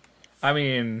 I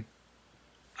mean,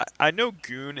 I know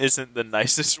goon isn't the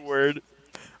nicest word,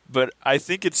 but I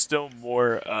think it's still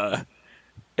more.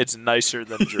 It's nicer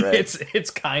than dreg.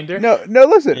 it's kinder. No.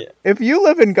 Listen, if you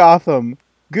live in Gotham,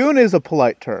 goon is a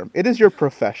polite term. It is your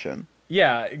profession.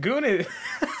 Yeah, goon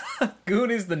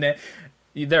is the name.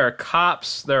 There are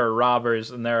cops, there are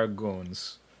robbers, and there are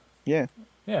goons. Yeah.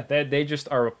 Yeah, they just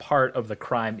are a part of the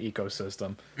crime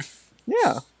ecosystem.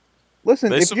 Yeah.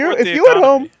 Listen, if you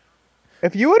economy.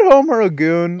 at home are a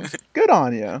goon, good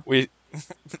on you.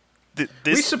 This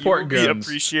We support you will be guns.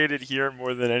 appreciated here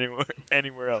more than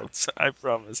anywhere else. I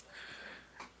promise.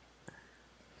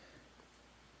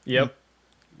 Yep.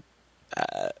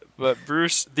 But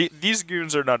Bruce, these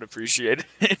goons are not appreciated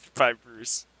by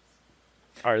Bruce,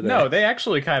 are they? No, they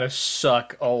actually kind of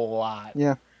suck a lot.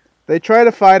 Yeah. They try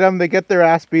to fight him, they get their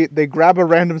ass beat, they grab a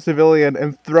random civilian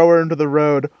and throw her into the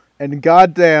road, and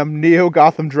goddamn,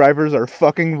 Neo-Gotham drivers are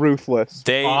fucking ruthless.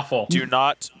 They Awful. do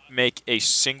not make a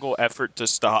single effort to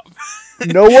stop.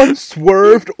 No one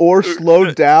swerved or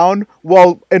slowed down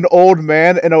while an old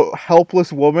man and a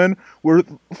helpless woman were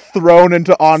thrown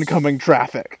into oncoming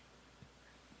traffic.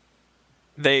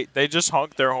 They just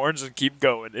honk their horns and keep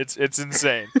going. It's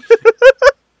insane.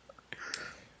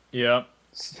 Yep.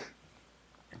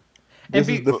 This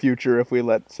is the future if we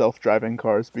let self-driving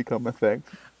cars become a thing.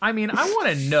 I mean, I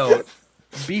want to note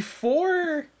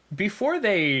before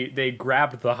they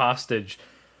grabbed the hostage,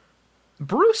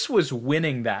 Bruce was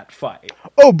winning that fight.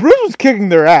 Oh, Bruce was kicking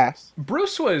their ass.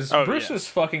 Bruce was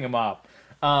fucking him up.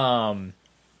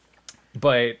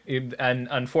 But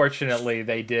unfortunately,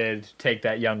 they did take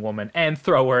that young woman and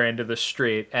throw her into the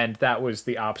street, and that was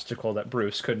the obstacle that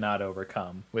Bruce could not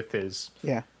overcome with his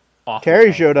awful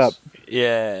Carrie showed up.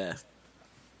 Yeah.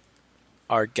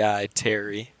 Our guy,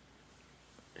 Terry,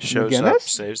 shows up,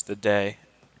 saves the day.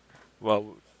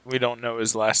 Well, we don't know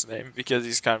his last name because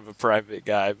he's kind of a private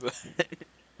guy, but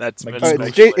that's been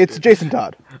speculated. It's Jason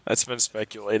Todd. That's been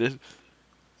speculated.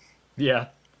 Yeah.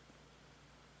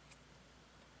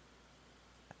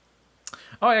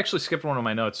 Oh, I actually skipped one of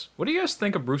my notes. What do you guys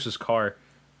think of Bruce's car?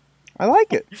 I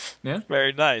like it. Yeah?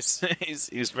 Very nice.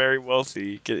 He's very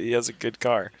wealthy. He has a good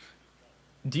car.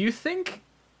 Do you think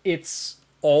it's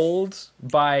old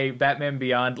by Batman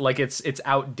Beyond? Like, it's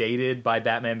outdated by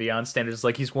Batman Beyond standards?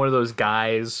 Like, he's one of those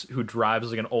guys who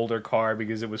drives, like, an older car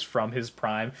because it was from his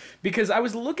prime? Because I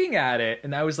was looking at it,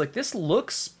 and I was like, this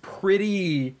looks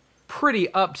pretty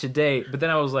up to date. But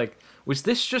then I was like, was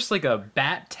this just, like, a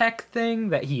Bat Tech thing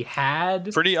that he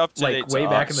had? Pretty up to date, like, way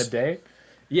back in the day?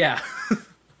 Yeah.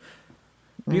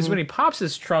 Because when he pops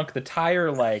his trunk, the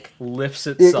tire, like, lifts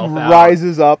itself out. It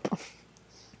rises up.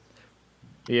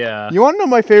 Yeah. You want to know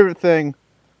my favorite thing?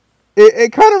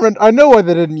 It kind of... I know why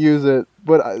they didn't use it,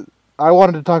 but I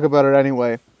wanted to talk about it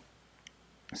anyway.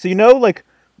 So you know, like,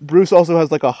 Bruce also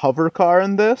has, like, a hover car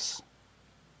in this?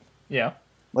 Yeah.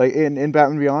 Like, in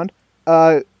Batman Beyond?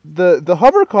 The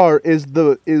hover car is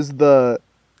the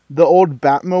old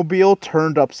Batmobile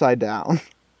turned upside down.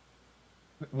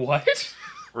 What?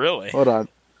 Really? Hold on.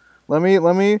 Let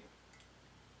me...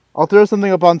 I'll throw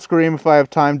something up on screen if I have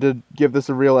time to give this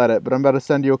a real edit, but I'm about to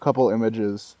send you a couple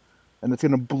images, and it's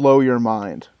going to blow your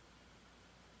mind.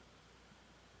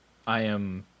 I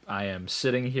am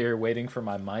sitting here waiting for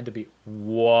my mind to be...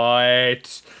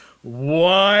 What?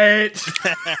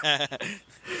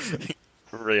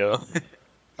 Real.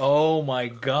 Oh my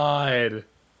god.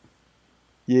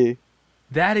 Yeah.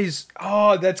 That is...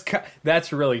 Oh,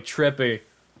 that's really trippy.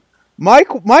 My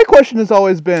question has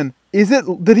always been,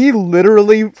 did he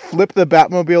literally flip the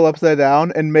Batmobile upside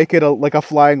down and make it like a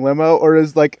flying limo, or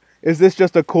is this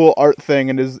just a cool art thing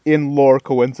and is in lore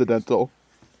coincidental?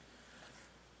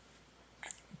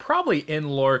 Probably in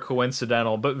lore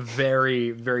coincidental, but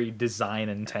very, very design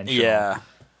intentional. Yeah.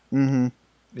 Mm-hmm.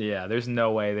 Yeah, there's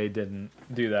no way they didn't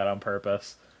do that on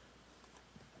purpose.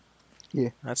 Yeah.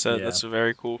 That's a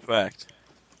very cool fact.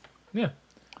 Yeah.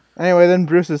 Anyway, then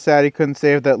Bruce is sad he couldn't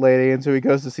save that lady, and so he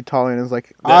goes to see Talia and is like,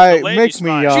 The make lady's me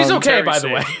fine. young. She's okay, Terry by the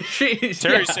way.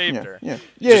 Terry saved her. Yeah.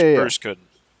 Just Yeah. Bruce couldn't.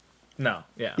 No,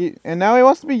 yeah. And now he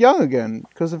wants to be young again,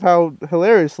 because of how,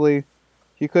 hilariously,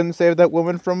 he couldn't save that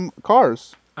woman from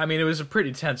cars. I mean, it was a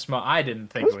pretty tense moment. I didn't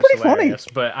think It it was was pretty funny. hilarious,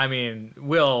 but I mean,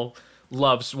 Will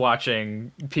loves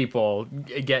watching people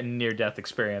getting near-death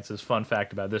experiences. Fun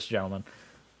fact about this gentleman.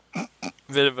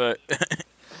 Bit of a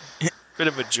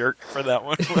jerk for that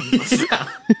one.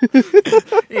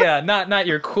 Yeah, not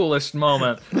your coolest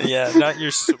moment. Yeah, not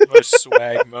your most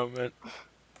swag moment.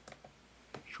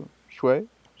 Shui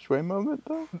moment,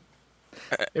 though?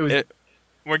 It was.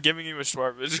 We're giving you a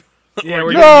Schwarbage. Yeah,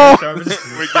 we're No! giving you a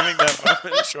We're giving that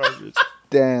moment a Schwarbage.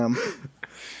 Damn.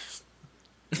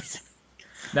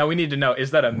 Now we need to know: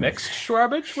 is that a mixed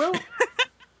Schwarbage, Will?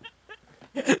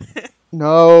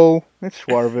 No, it's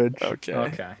Schwarbage. Okay.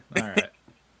 Okay, all right.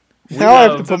 Now I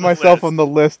have to love put the myself list. on the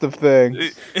list of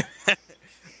things.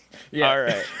 Yeah. All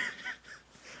right.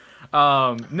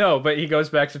 No, but he goes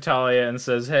back to Talia and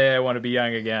says, "Hey, I want to be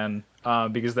young again,"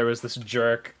 because there was this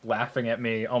jerk laughing at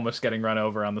me, almost getting run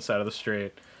over on the side of the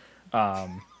street.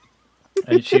 And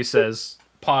she says,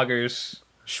 "Poggers,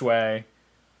 Shui,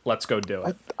 let's go do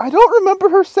it." I don't remember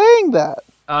her saying that.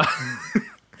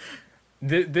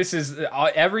 This is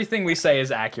everything we say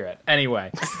is accurate.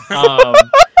 Anyway,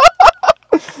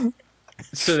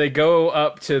 so they go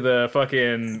up to the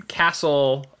fucking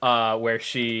castle where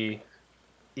she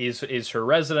is her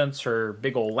residence, her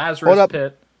big old Lazarus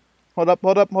pit. Hold up.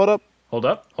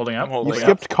 Holding up. You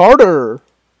skipped Carter.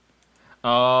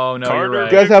 Oh no, Carter, you're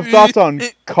right. You guys have thoughts on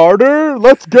Carter?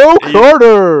 Let's go,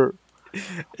 Carter! Is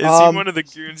he one of the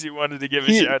goons you wanted to give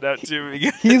a shout out to?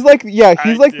 He's like,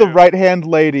 the right-hand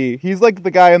lady. He's like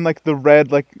the guy in like the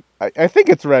red, like I think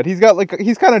it's red. He's got like,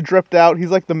 he's kind of dripped out.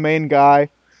 He's like the main guy.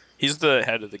 He's the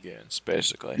head of the goons,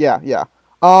 basically. Yeah.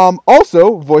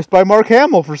 Also voiced by Mark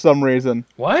Hamill for some reason.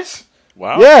 What?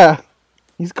 Wow. Yeah,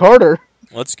 he's Carter.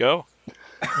 Let's go.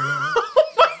 Oh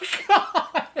my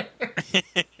god!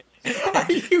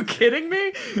 Are you kidding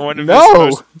me? One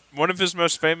of his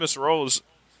most famous roles.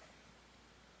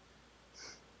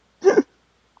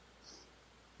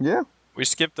 Yeah. We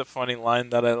skipped a funny line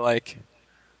that I like.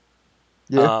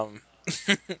 Yeah.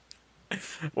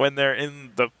 When they're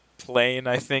in the plane,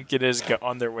 I think it is,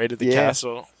 on their way to the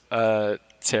castle.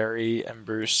 Terry and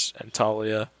Bruce and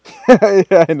Talia.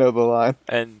 Yeah, I know the line.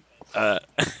 And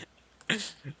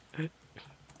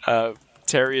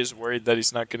Terry is worried that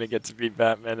he's not going to get to be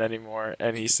Batman anymore,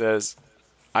 and he says,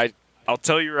 I'll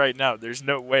tell you right now, there's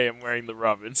no way I'm wearing the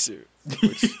Robin suit,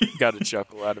 which got a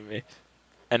chuckle out of me.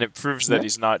 And it proves that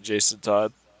he's not Jason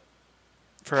Todd.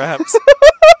 Perhaps.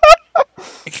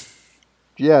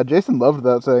 Yeah, Jason loved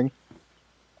that thing.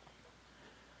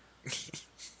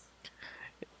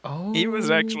 Oh, He was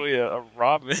actually a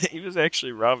Robin. He was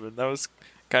actually Robin. That was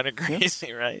kind of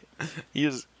crazy, right? He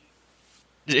is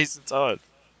Jason Todd.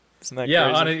 Isn't that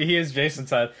crazy? He is Jason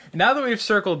Todd. Now that we've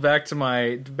circled back to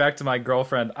my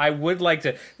girlfriend, I would like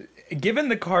to. Given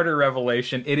the Carter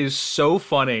revelation, it is so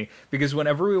funny because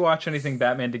whenever we watch anything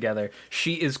Batman together,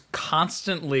 she is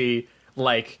constantly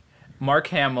like, Mark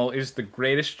Hamill is the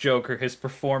greatest Joker. His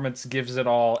performance gives it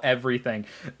all, everything.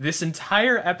 This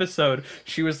entire episode,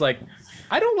 she was like,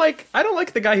 I don't like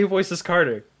the guy who voices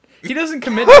Carter. He doesn't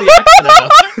commit to the accent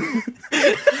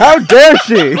enough. How dare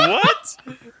she? What?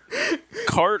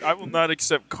 I will not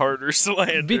accept Carter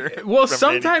slander.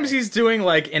 Sometimes he's doing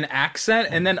like an accent,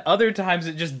 and then other times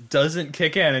it just doesn't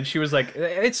kick in. And she was like,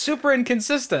 "It's super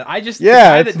inconsistent. The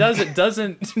guy that does it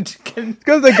doesn't." It's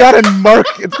because they got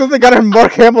in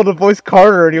Mark Hamill to voice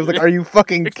Carter, and he was like, "Are you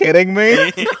fucking kidding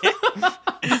me?"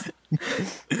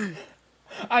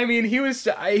 I mean, he was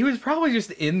probably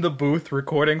just in the booth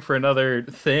recording for another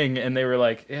thing, and they were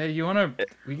like, "Yeah,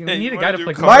 we need a guy to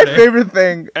play Carter." My favorite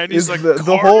thing and he's is like,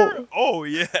 the whole. Oh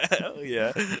yeah, hell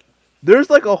yeah. There's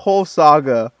like a whole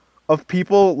saga of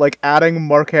people like adding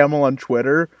Mark Hamill on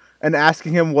Twitter and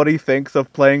asking him what he thinks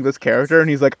of playing this character, and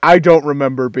he's like, "I don't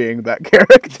remember being that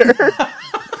character."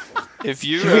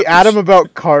 Should we add him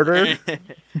about Carter?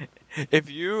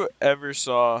 If you ever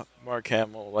saw Mark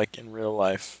Hamill like in real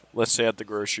life, let's say at the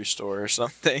grocery store or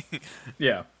something.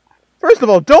 Yeah. First of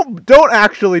all, don't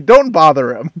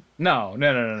bother him.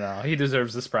 No. He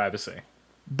deserves this privacy.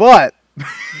 But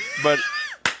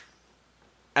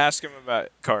ask him about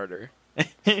Carter.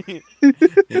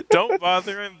 Don't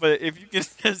bother him, but if you can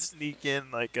just sneak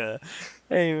in like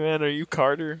hey man, are you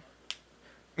Carter?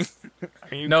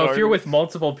 If you're with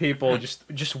multiple people,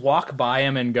 just walk by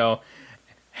him and go,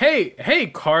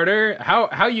 Hey, Carter,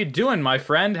 how you doing, my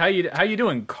friend? How you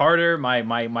doing, Carter,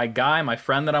 my guy, my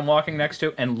friend that I'm walking next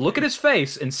to, and look at his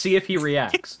face and see if he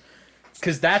reacts,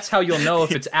 because that's how you'll know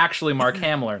if it's actually Mark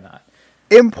Hamill or not.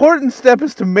 Important step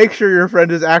is to make sure your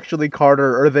friend is actually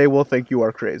Carter, or they will think you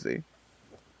are crazy.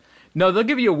 No, they'll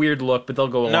give you a weird look, but they'll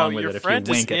go along with it if you wink at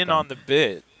them. No, your friend is in on the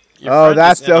bit.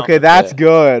 That's okay. That's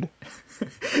good.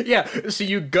 Yeah, so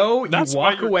you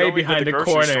walk away behind a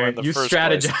corner, you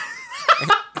strategize.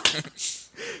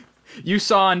 You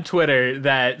saw on Twitter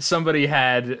that somebody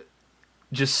had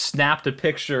just snapped a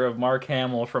picture of Mark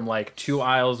Hamill from like 2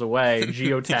 aisles away,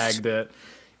 geotagged it,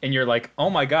 and you're like, oh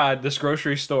my god, this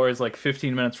grocery store is like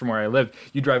 15 minutes from where I live.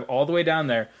 You drive all the way down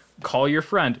there, call your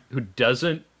friend who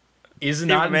is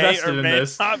not invested in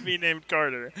this. Not be named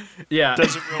Carter. Yeah,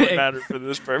 doesn't really matter for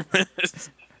this purpose.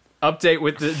 Update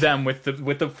with them with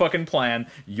the fucking plan.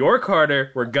 You're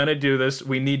Carter. We're gonna do this.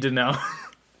 We need to know.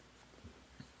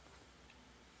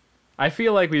 I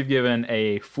feel like we've given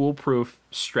a foolproof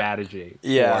strategy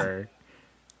for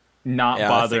not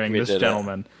bothering this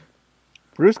gentleman.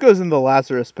 Bruce goes in the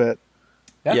Lazarus pit.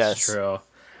 That's true.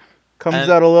 Comes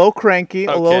out a little cranky,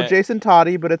 a little Jason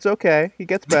Toddy, but it's okay. He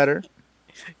gets better.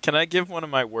 Can I give one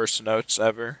of my worst notes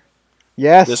ever?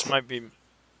 Yes. This might be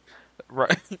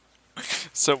right.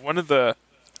 So one of the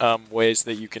ways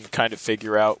that you can kind of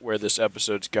figure out where this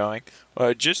episode's going,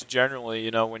 just generally,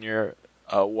 when you're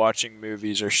watching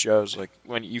movies or shows, like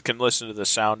when you can listen to the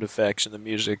sound effects and the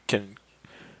music can,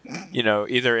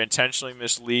 either intentionally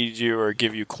mislead you or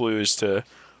give you clues to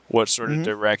what sort of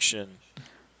direction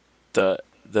the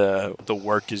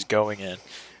work is going in.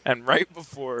 And right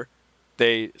before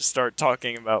they start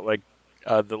talking about like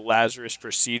the Lazarus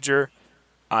procedure,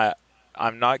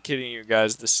 I'm not kidding you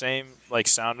guys. The same like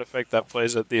sound effect that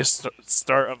plays at the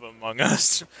start of Among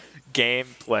Us game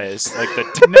plays. Like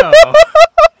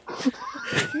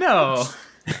No.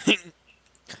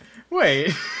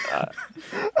 Wait.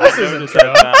 This isn't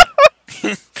true.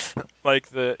 Like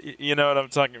you know what I'm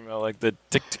talking about? Like the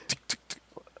tick tick tick tick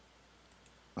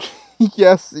tick.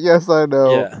 Yes, I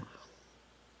know. Yeah.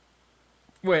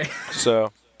 Wait.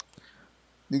 So.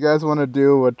 You guys want to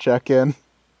do a check-in?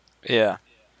 Yeah.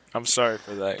 I'm sorry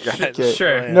for that, guys. Okay.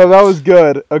 Sure. No, that was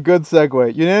good. A good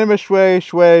segue. Unanimous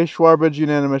Schwarbage,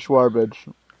 unanimous Schwarbage.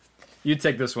 You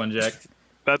take this one, Jack.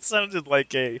 That sounded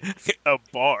like a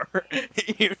bar.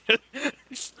 Like,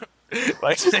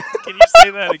 can you say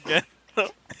that again?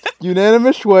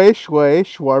 Unanimous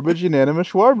Schwarbage, unanimous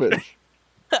Schwarbage.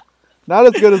 Not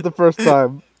as good as the first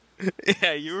time.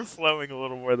 Yeah, you were flowing a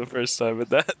little more the first time, but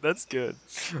that's good.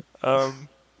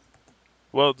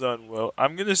 Well done, Will.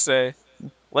 I'm gonna say,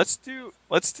 let's do.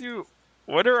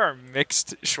 What are our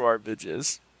mixed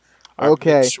Schwarbages?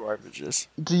 Okay. Mixed Schwarbages.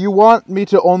 Do you want me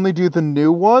to only do the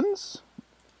new ones?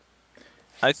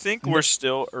 I think we're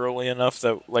still early enough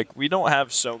that like we don't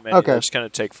have so many. Okay. It's gonna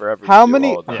take forever. How to do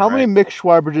many? all of them, How many right? mixed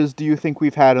Schwarbages do you think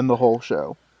we've had in the whole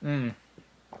show? 10.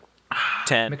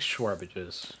 Mixed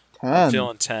Schwarbages. 10. I'm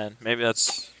feeling 10. Maybe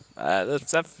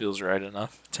that feels right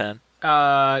enough. 10.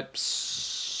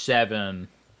 7.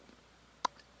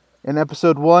 In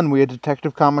episode 1, we had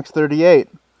Detective Comics 38.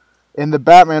 In the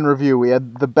Batman review, we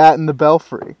had The Bat in the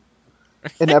Belfry.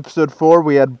 In episode 4,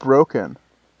 we had Broken.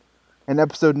 In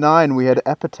episode 9, we had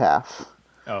Epitaph.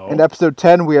 Oh. In episode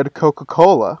 10, we had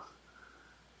Coca-Cola.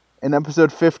 In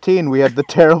episode 15, we had the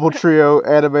Terrible Trio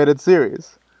animated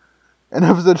series. In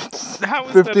episode How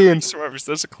is 15, that a mixed Schwarbages?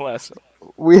 That's a classic.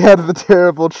 we had the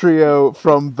Terrible Trio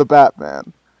from The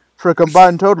Batman. For a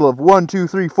combined total of 1, 2,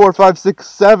 3, 4, 5, 6,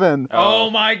 7.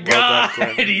 Oh my well God!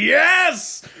 done, Quentin.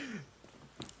 Yes.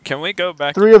 Can we go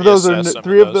back? Three and of those are reassess some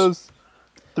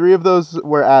three of those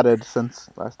were added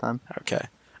since last time. Okay.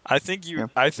 I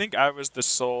think I was the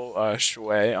sole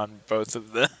shui on both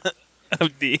of the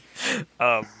of the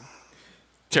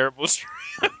terrible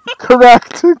stream,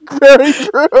 Correct. Very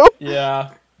true.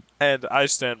 Yeah. and I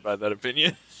stand by that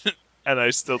opinion. And I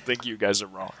still think you guys are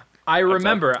wrong. I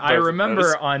remember both of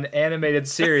those. on animated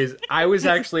series, I was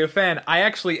actually a fan. I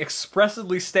actually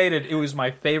expressly stated it was my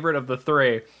favorite of the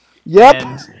 3. Yep.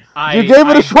 And I, You gave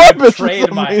it a Schwarbage for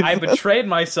some I reason. betrayed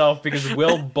myself because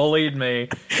Will bullied me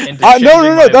into No.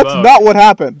 changing my That's vote. not what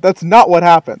happened. That's not what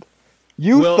happened.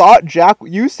 You Will- thought Jack.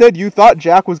 You said you thought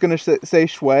Jack was gonna say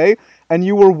Shui, and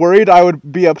you were worried I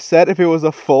would be upset if it was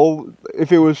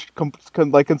if it was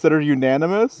considered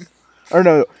unanimous. Or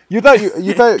no, you thought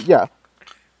yeah.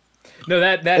 No,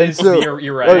 that And is so- you're Wait.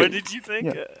 right. What did you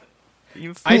think? Yeah.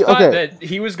 I See, thought okay. that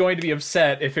he was going to be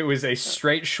upset if it was a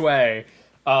straight shui,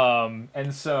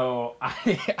 and so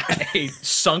I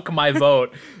sunk my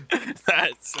vote.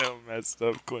 That's so messed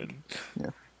up, Quentin. Yeah.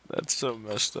 That's so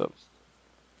messed up.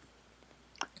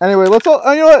 Anyway, let's all.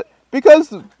 You know what?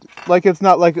 Because it's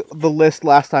not like the list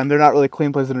last time. They're not really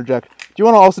clean plays to interject. Do you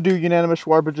want to also do unanimous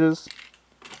Schwarbages?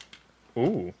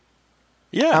 Ooh.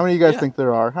 Yeah. How many of you guys think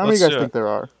there are? How many of you Let's guys do think there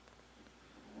are?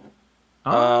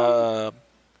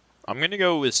 I'm gonna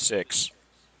go with 6.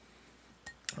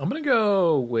 I'm gonna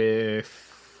go with.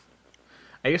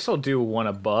 I guess I'll do one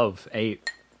above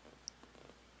 8.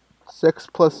 6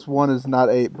 plus 1 is not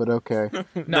 8, but okay.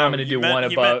 No, I'm gonna do one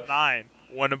He above. meant 9.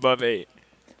 1 above 8.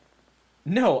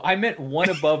 No, I meant one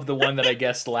above the one that I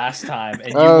guessed last time,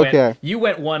 and you Okay. you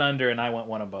went one under, and I went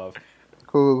one above.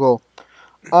 Cool.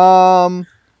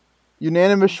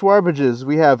 Unanimous Schwarbages.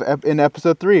 We have in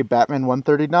episode 3, Batman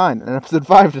 139. In episode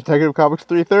 5, Detective Comics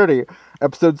 330.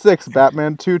 Episode 6,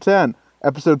 Batman 210.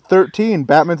 Episode 13,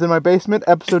 Batman's in my basement.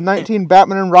 Episode 19,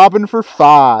 Batman and Robin for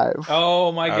 5.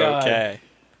 Oh my god! Okay.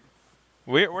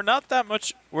 We're not that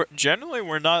much. We're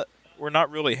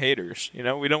not really haters. You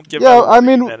know, we don't give out a lot of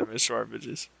unanimous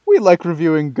Schwarbages. We like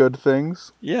reviewing good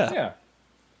things. Yeah. Yeah.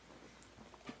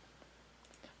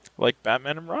 Like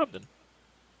Batman and Robin.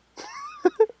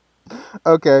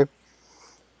 Okay.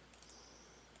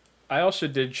 I also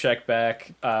did check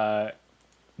back.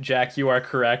 Jack, you are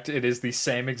correct. It is the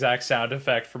same exact sound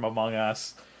effect from Among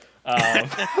Us.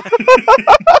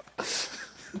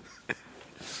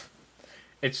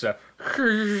 It's a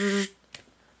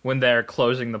when they're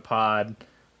closing the pod.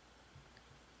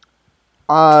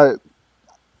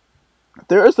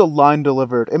 There is a line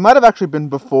delivered. It might have actually been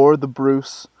before the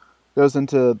Bruce goes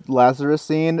into Lazarus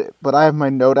scene, but I have my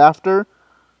note after.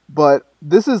 But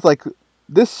this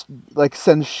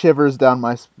sends shivers down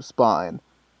my spine.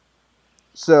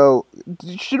 So,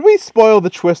 should we spoil the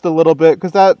twist a little bit?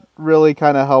 Because that really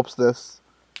kind of helps this.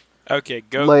 Okay,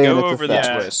 go over the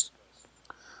twist.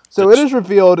 So it is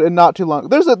revealed in not too long.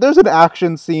 There's an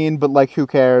action scene, but like, who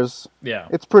cares? Yeah,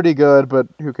 it's pretty good, but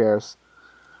who cares?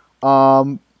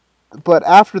 But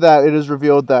after that, it is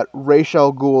revealed that Ra's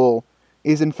al Ghul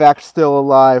is in fact still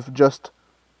alive. Just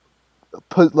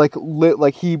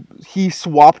he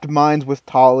swapped minds with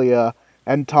Talia,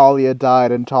 and Talia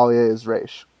died, and Talia is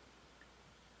Ra's.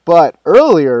 But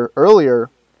earlier,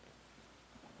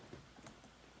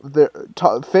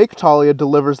 fake Talia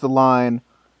delivers the line.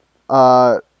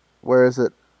 Where is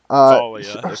it?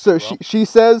 Talia. So she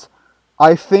says,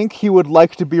 "I think he would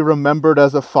like to be remembered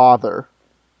as a father."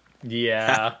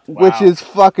 Yeah. Which is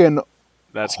fucking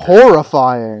That's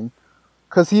horrifying.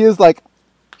 Because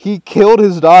he killed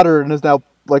his daughter and is now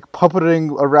like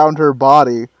puppeting around her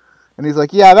body, and he's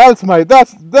like, "Yeah,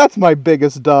 that's my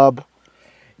biggest dub."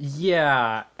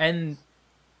 Yeah, and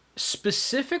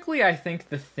specifically, I think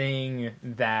the thing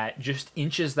that just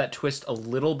inches that twist a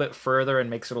little bit further and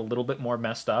makes it a little bit more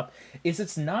messed up is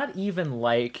it's not even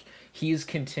like he's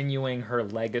continuing her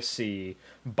legacy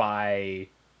by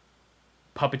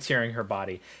puppeteering her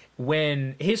body.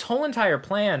 When his whole entire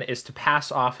plan is to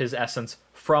pass off his essence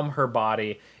from her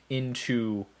body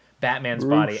into Batman's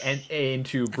body and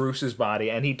into Bruce's body,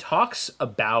 and he talks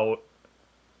about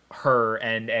her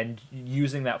and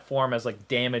using that form as like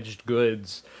damaged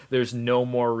goods. There's no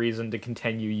more reason to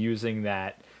continue using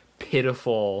that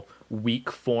pitiful, weak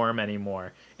form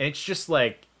anymore. And it's just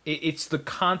like it's the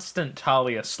constant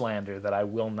Talia slander that I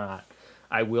won't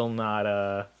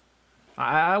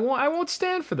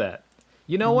stand for that.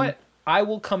 You know what? I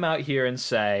will come out here and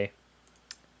say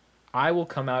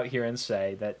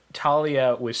that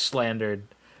Talia was slandered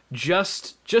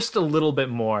just a little bit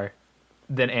more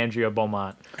than Andrea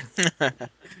Beaumont.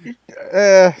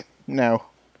 No.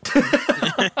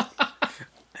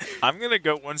 I'm gonna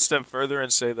go one step further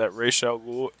and say that Ra's al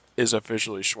Ghul is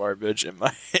officially Schwarbage in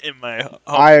my.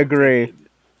 I agree.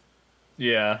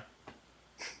 Yeah.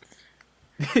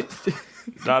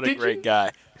 Not a great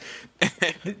guy.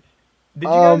 Did you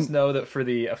guys know that for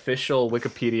the official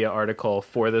Wikipedia article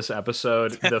for this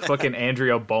episode, the fucking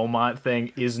Andrea Beaumont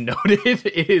thing is noted?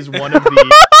 It is one of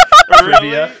the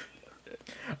trivia.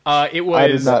 It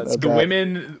was the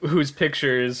women whose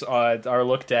pictures are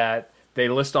looked at. They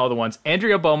list all the ones.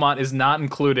 Andrea Beaumont is not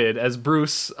included, as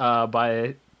Bruce,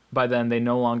 by then, they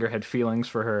no longer had feelings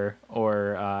for her,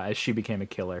 or as she became a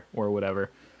killer, or whatever.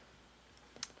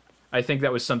 I think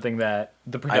that was something that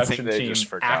the production team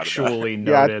actually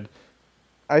noted. Yeah,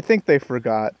 I think they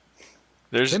forgot.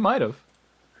 They might have.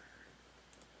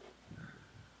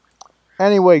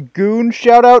 Anyway, Goon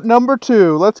shout-out number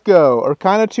 2. Let's go. Or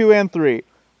kind of 2 and 3.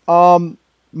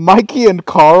 Mikey and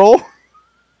Carl.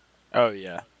 Oh,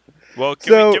 yeah. Well,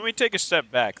 can we take a step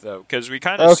back, though? Because we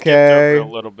kind of skipped over a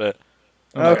little bit.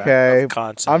 Okay.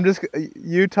 I'm just...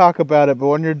 You talk about it, but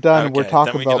when you're done, we're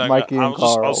talking about Mikey and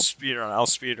Carl. I'll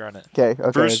speedrun it. Okay.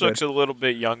 Bruce looks a little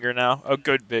bit younger now. A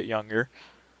good bit younger.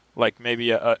 Like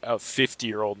maybe a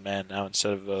 50-year-old man now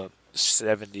instead of a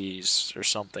 70s or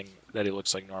something that he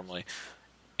looks like normally.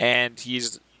 And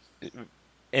he's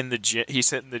in the gym. He's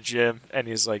hitting the gym, and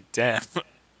he's like, "Damn,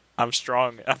 I'm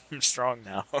strong. I'm strong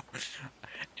now."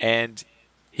 And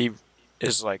he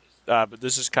is like, "But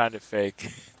this is kind of fake.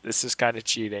 This is kind of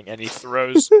cheating." And he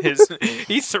throws his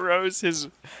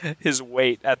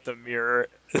weight at the mirror,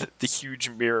 the huge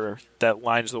mirror that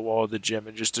lines the wall of the gym,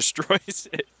 and just destroys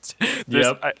it.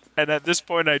 And at this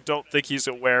point, I don't think he's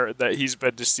aware that he's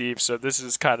been deceived. So this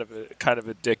is kind of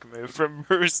a dick move from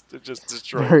Bruce to just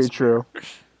destroy. Very true.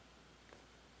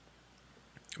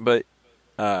 But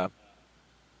then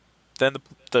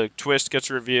the twist gets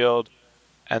revealed,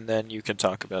 and then you can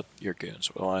talk about your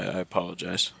goons. Well, I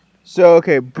apologize. So,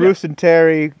 okay, Bruce and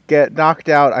Terry get knocked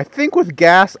out, I think with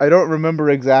gas. I don't remember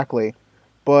exactly.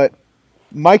 But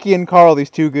Mikey and Carl, these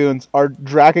two goons, are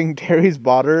dragging Terry's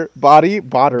body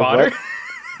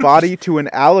to an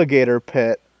alligator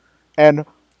pit. And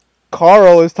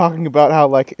Carl is talking about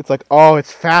how,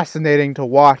 it's fascinating to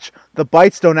watch. The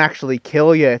bites don't actually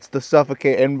kill you, it's the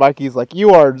suffocate. And Mikey's like,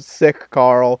 "You are sick,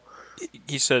 Carl."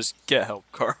 He says, "Get help,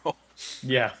 Carl."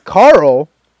 Yeah. Carl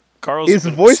is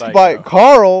voiced by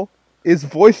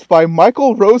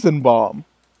Michael Rosenbaum.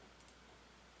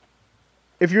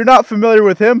 If you're not familiar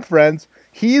with him, friends,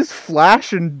 he's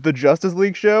Flash in the Justice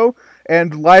League show,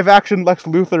 and live-action Lex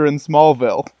Luthor in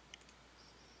Smallville.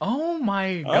 Oh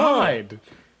my god!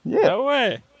 Yeah. No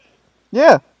way.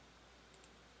 Yeah.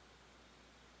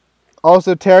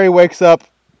 Also, Terry wakes up,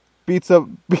 beats up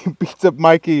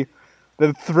Mikey,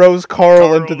 then throws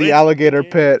Carl into the alligator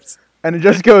pit, and it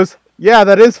just goes, "Yeah,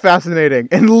 that is fascinating,"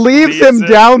 and leaves him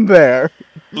down there.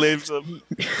 Leaves him.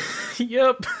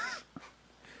 Yep.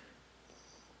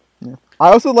 Yeah.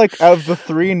 I also like, out of the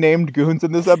 3 named goons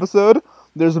in this episode,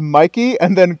 there's Mikey,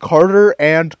 and then Carter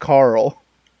and Carl.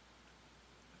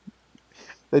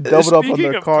 They doubled up on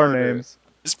their car names.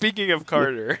 Speaking of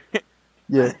Carter,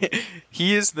 yeah,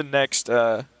 he is the next.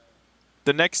 The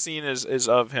next scene is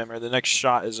of him, or the next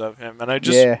shot is of him, and I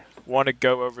just want to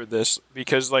go over this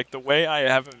because, like, the way I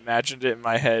have imagined it in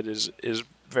my head is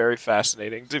very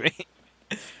fascinating to me.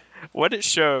 What it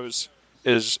shows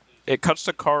is it cuts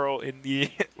to Carl in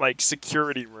the like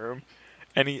security room,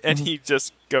 and he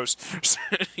just goes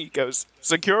he goes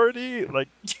security like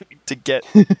to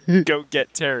go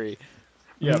get Terry.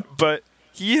 Yeah, but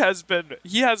he has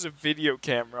a video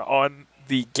camera on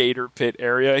the gator pit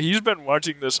area. He's been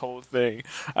watching this whole thing.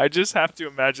 I just have to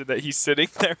imagine that he's sitting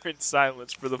there in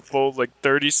silence for the full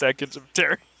 30 seconds of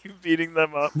Terry beating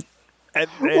them up, and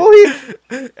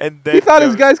then he thought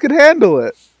his guys could handle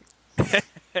it.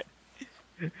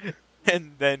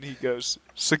 And then he goes,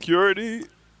 security.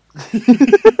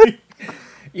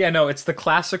 Yeah, no, it's the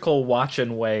classical watch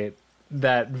and wait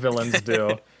that villains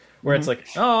do, where it's like,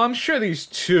 oh, I'm sure these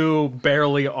 2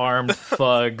 barely armed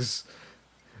thugs,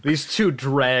 these 2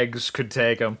 dregs could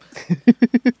take him.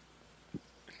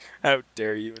 How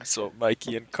dare you insult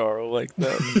Mikey and Carl like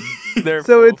that? They're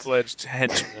So full-fledged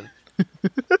henchmen.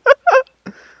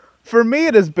 For me,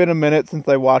 it has been a minute since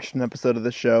I watched an episode of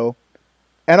the show.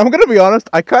 And I'm going to be honest,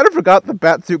 I kind of forgot the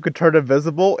Batsuit could turn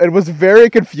invisible and was very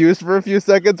confused for a few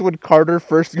seconds when Carter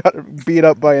first got beat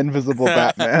up by Invisible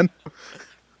Batman.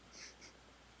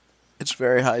 It's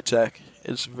very high-tech.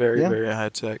 It's very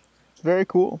high-tech. It's very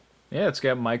cool. Yeah, it's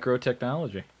got micro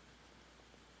technology.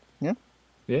 Yeah.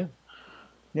 Yeah.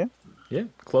 Yeah. Yeah,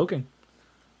 cloaking.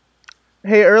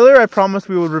 Hey, earlier I promised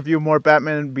we would review more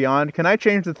Batman and Beyond. Can I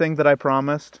change the thing that I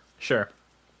promised? Sure.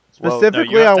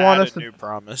 Specifically, I want us to new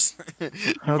promise.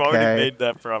 You've already made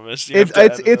that promise.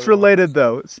 It's related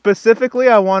though. Specifically,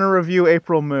 I want to review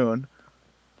April Moon.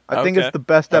 I think it's the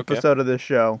best episode of this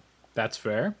show. That's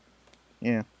fair.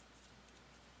 Yeah.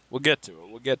 We'll get to it.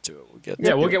 We'll get to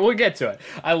it.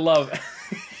 I love.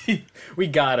 we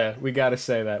gotta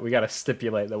say that. We gotta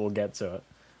stipulate that we'll get to it.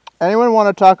 Anyone want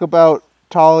to talk about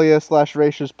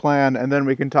Talia/Raisha's plan, and then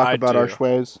we can talk about our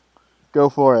Schways? Go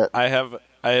for it. I have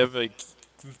a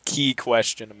key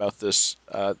question about this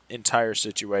entire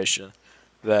situation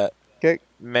that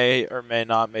may or may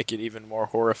not make it even more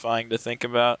horrifying to think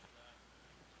about.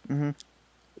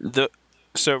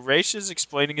 So Raish is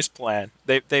explaining his plan.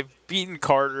 They've beaten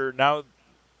Carter. Now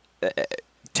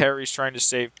Terry's trying to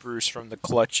save Bruce from the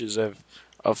clutches of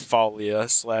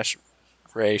Thalia/Raish.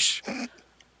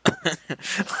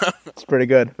 That's pretty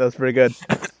good. That was pretty good.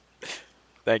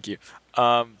 Thank you.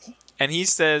 And he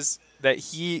says that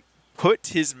he put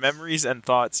his memories and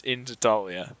thoughts into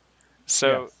Thalia.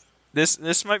 So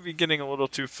this might be getting a little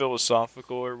too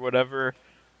philosophical or whatever,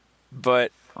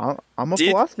 but I'm a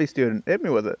philosophy student. Hit me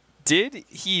with it. Did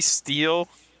he steal?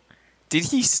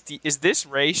 Is this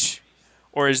Raish,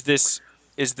 or is this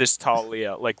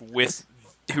Thalia,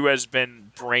 who has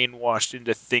been brainwashed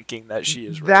into thinking that she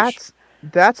is Raish?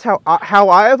 That's how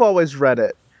I have always read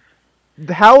it.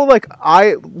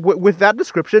 With that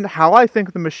description, how I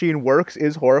think the machine works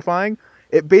is horrifying.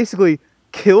 It basically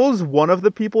kills one of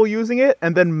the people using it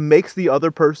and then makes the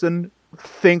other person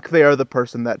think they are the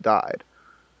person that died.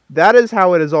 That is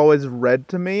how it is always read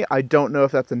to me. I don't know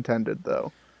if that's intended,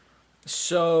 though.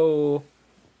 So,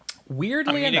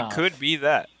 weirdly enough, it could be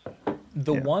that.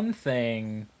 The one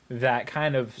thing that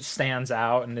kind of stands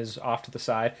out and is off to the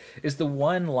side is the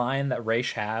one line that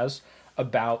Raish has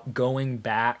about going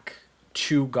back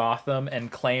to Gotham and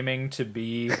claiming to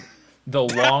be the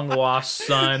long-lost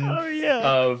son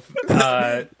of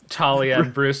Talia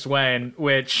and Bruce Wayne,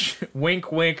 which,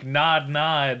 wink, wink, nod,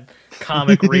 nod,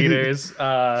 comic readers,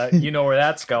 you know where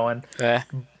that's going. Yeah.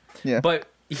 But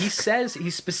he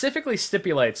specifically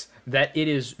stipulates that it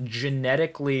is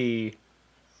genetically...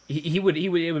 it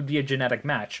would be a genetic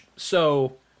match.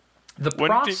 So the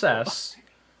process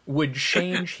would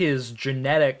change his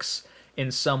genetics in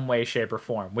some way, shape, or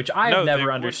form, which I've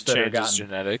never understood or gotten. His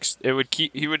genetics.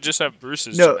 He would just have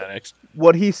Bruce's genetics.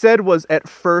 What he said was at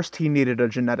first he needed a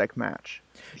genetic match.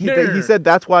 He said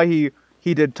that's why he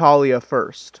did Talia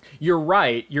first. You're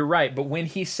right. But when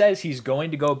he says he's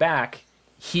going to go back,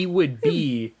 he would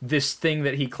be this thing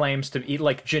that he claims to be.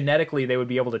 Like, genetically, they would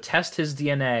be able to test his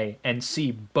DNA and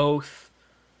see both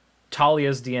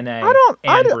Talia's DNA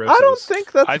and Bruce's. I don't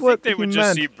think that's I what think they would he just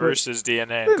meant, see but Bruce's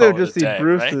DNA I and think call they would it just a see day,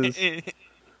 Bruce's. right?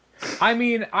 I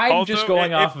mean, I'm just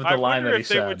going off of the line that he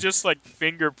said. They would just like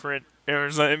fingerprint or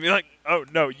something and be like, "Oh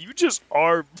no, you just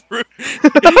are Bruce."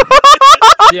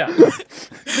 Yeah,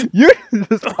 You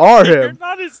just are You're him.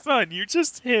 not his son. You're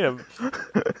just him.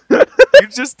 You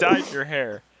just dyed your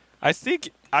hair. I feel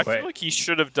like he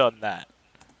should have done that.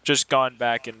 Just gone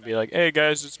back and be like, "Hey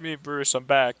guys, it's me, Bruce. I'm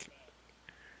back."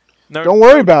 No, Don't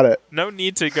worry about it. No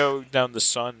need to go down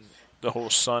the whole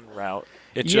sun route.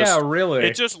 really.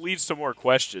 It just leads to more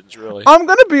questions, really. I'm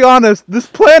gonna be honest. This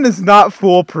plan is not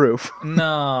foolproof.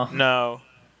 No. No.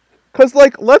 Cause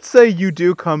let's say you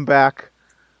do come back,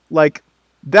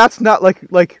 that's not like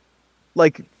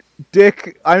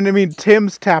Dick. I mean,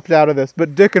 Tim's tapped out of this,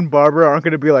 but Dick and Barbara aren't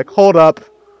gonna be like, hold up.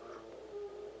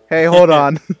 Hey, hold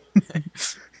on.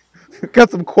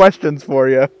 Got some questions for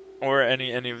you. Or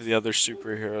any of the other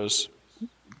superheroes.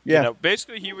 Yeah. You know,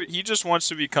 basically he just wants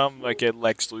to become like a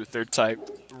Lex Luthor type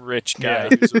rich guy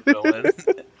who's a villain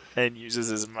and uses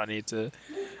his money to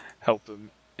help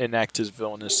him enact his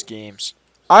villainous schemes.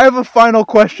 I have a final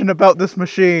question about this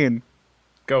machine.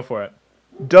 Go for it.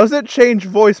 Does it change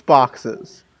voice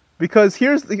boxes? Because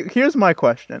here's my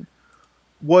question.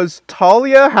 Was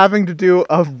Talia having to do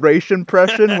a Raish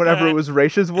impression whenever it was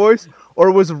Raish's voice?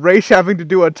 Or was Raish having to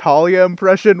do a Talia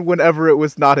impression whenever it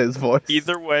was not his voice?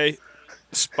 Either way,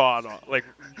 spot on. Like,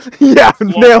 yeah,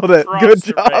 nailed it. Good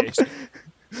job.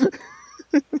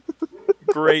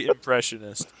 Great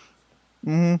impressionist.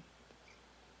 Mm-hmm.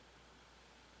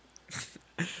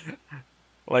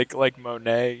 like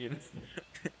Monet, you know?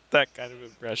 That kind of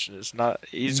impressionist.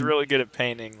 He's really good at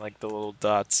painting like the little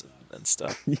dots and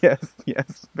stuff.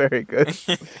 Yes, very good.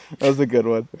 That was a good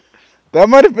one. That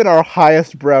might have been our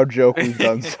highest brow joke we've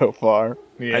done so far.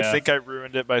 Yeah. I think I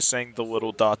ruined it by saying the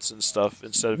little dots and stuff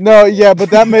instead of... No, yeah, but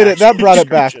that brought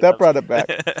it back.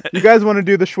 You guys want to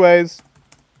do the Schways?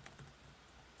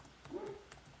 You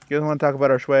guys want to talk about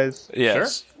our Schways? Yes.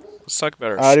 Sure. Let's talk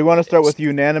about our do you want to start with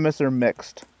unanimous or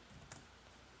mixed?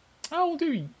 Oh, we'll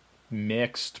do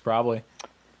mixed, probably.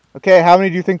 Okay, how many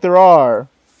do you think there are?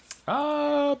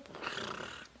 I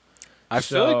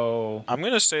feel like I'm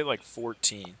going to say like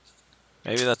 14.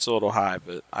 Maybe that's a little high,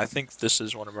 but I think this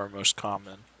is one of our most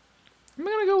common. I'm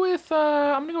gonna go with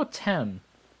 10.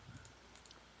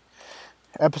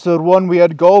 Episode 1, we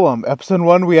had Golem. Episode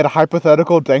 1, we had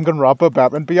hypothetical Danganronpa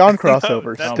Batman Beyond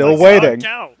crossover. No, Still waiting.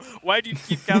 Count. Why do you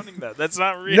keep counting that? That's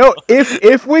not real. No,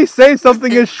 if we say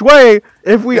something is Schway,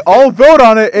 if we all vote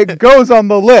on it, it goes on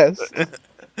the list.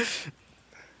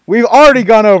 We've already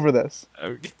gone over this.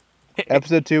 Okay.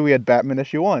 Episode 2, we had Batman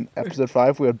issue 1. Episode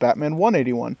 5, we had Batman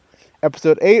 181.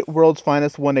 Episode 8, World's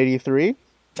Finest 183.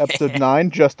 Episode 9,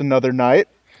 Just Another Night.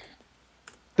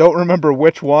 Don't remember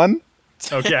which one.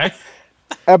 Okay.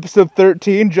 Episode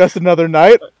 13, Just Another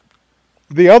Night.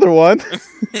 The other one.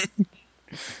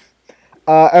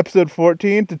 Episode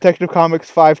 14, Detective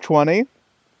Comics 520.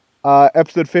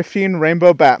 Episode 15,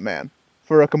 Rainbow Batman.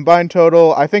 For a combined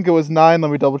total, I think it was 9.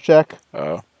 Let me double check.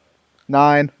 Oh.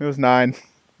 9. It was 9.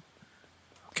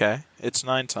 Okay. It's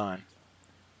 9 time.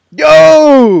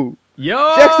 Yo!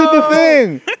 Jack said the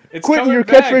thing! It's Quentin, your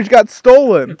back. catchphrase got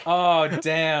stolen. Oh,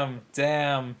 damn.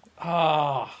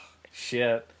 Oh,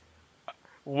 shit.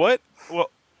 What? Well,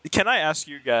 can I ask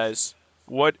you guys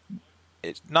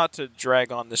not to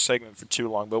drag on this segment for too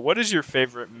long, but what is your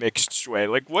favorite mixed Schway?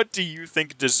 Like, what do you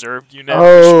think deserved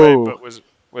unanimous Schway but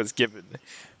was given,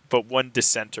 but one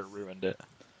dissenter ruined it?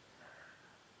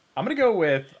 I'm gonna go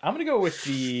with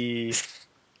the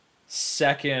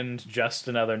second Just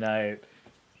Another Night.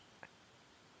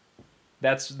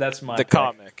 That's my the pick.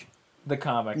 comic. The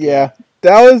comic. Yeah.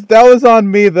 That was on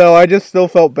me, though. I just still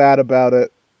felt bad about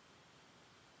it.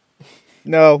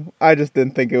 No, I just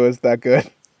didn't think it was that good.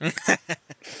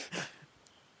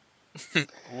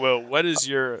 Well, what is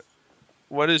your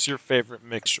favorite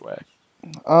mix Schway?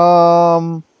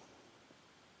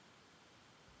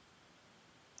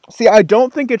 See, I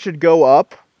don't think it should go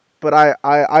up, but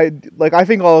I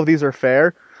think all of these are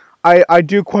fair. I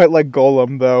do quite like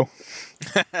Golem, though.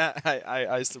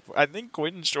 I support. I think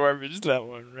Quentin Schwarbage is that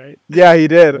one, right? Yeah, he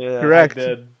did. Yeah, Correct. I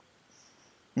did.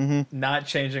 Mm-hmm. Not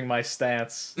changing my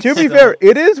stance. To be fair,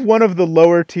 it is one of the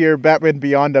lower tier Batman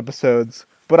Beyond episodes,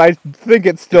 but I think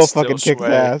it still fucking kicks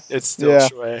ass. It's still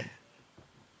Schway.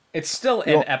 It's still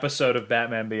an episode of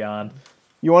Batman Beyond.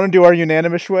 You want to do our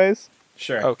unanimous Schways?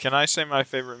 Sure. Oh, can I say my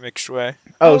favorite mix Schway?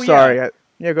 Oh, sorry.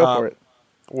 Yeah, go for it.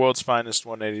 World's Finest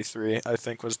 183, I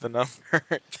think, was the number.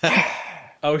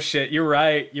 Oh shit, you're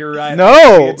right. You're right.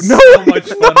 No, It's no, so much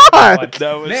it's fun. not.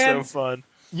 That was Man, so fun.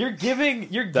 You're giving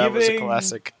That was a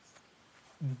classic.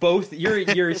 both.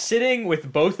 You're sitting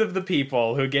with both of the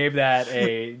people who gave that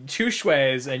a 2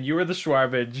 schways, and you were the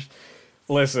Schwarbage.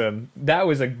 Listen, that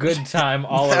was a good time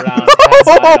all around.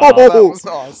 That was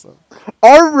awesome.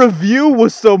 Our review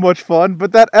was so much fun,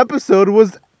 but that episode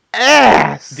was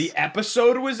ass. The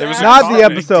episode was It was ass. Not the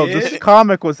comic. episode. The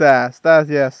comic was ass.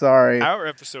 Sorry. Our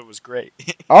episode was great.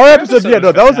 Our episode, yeah, was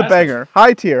no, that was a fantastic. banger.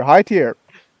 High tier.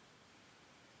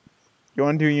 You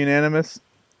want to do unanimous?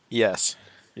 Yes.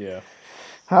 Yeah.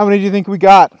 How many do you think we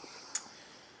got?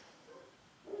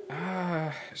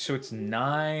 So it's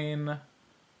 9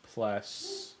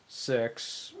 plus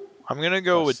 6. I'm going to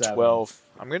go Plus with 7. 12.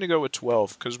 I'm going to go with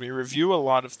 12 because we review a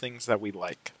lot of things that we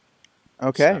like.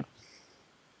 Okay.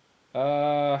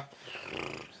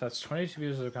 That's 22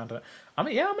 pieces of content. I'm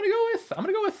gonna go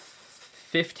with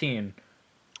 15.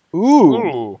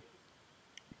 Ooh.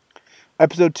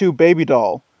 Episode 2, Baby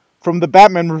Doll. From the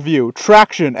Batman Review,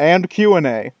 Traction and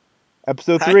Q&A.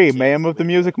 Episode 3, Mayhem of the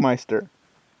Music Meister.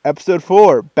 Episode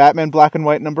 4, Batman Black and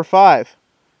White number 5.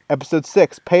 Episode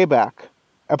 6, Payback.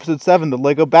 Episode 7, The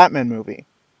Lego Batman Movie.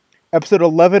 Episode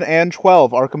 11 and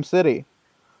 12, Arkham City.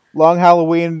 Long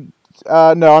Halloween...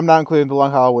 no, I'm not including the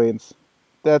Long Halloweens.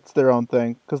 That's their own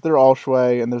thing, because they're all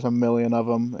shway, and there's a million of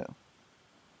them. Yeah.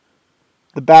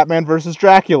 The Batman vs.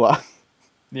 Dracula.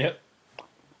 Yep.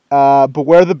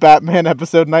 Beware the Batman,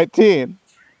 episode 19.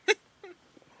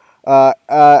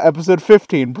 Episode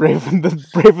 15, Brave and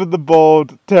the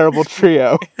Bold, Terrible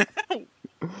Trio.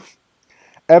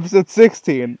 Episode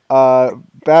 16,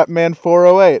 Batman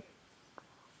 408.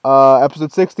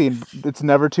 Episode 16, It's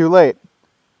Never Too Late.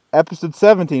 Episode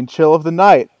 17, Chill of the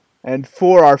Night. And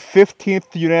for our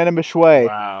 15th unanimous shway,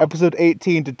 Wow. Episode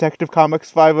 18, Detective Comics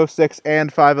 506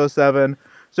 and 507.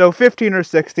 So 15 or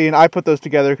 16, I put those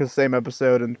together because same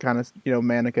episode and kind of,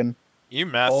 mannequin. You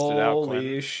mathed it out, Holy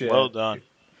Quentin. shit. Well done.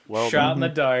 Shot in the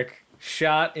dark.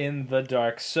 Shot in the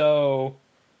dark. So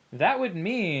that would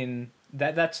mean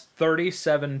that's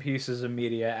 37 pieces of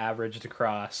media averaged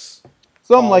across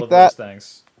Something all like of that. those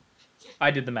things.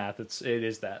 I did the math. It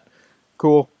is that.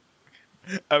 Cool.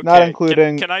 Okay, Not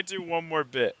including... Can I do one more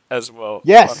bit as well?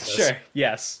 Yes. on this? Sure.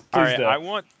 Yes. All Please right, do. I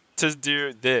want to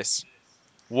do this.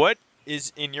 What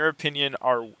is, in your opinion,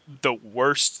 the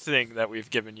worst thing that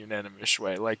we've given unanimous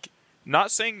shway? Like,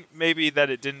 not saying maybe that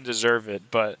it didn't deserve it,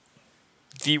 but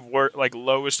the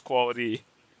lowest quality,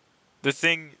 the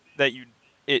thing that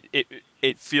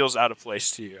it feels out of place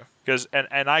to you. Because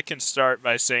and I can start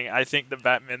by saying I think the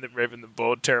Batman, the Brave and the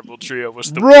Bold, Terrible Trio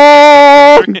was the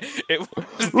Wrong! it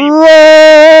was the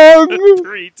Wrong!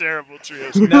 3 terrible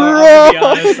trios. No,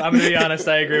 I'm gonna be honest.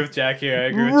 I agree with Jack here. I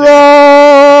agree with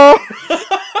Jack. Wrong!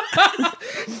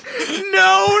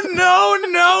 No.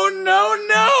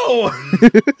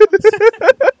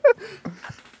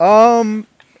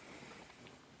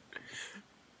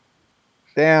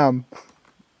 Damn.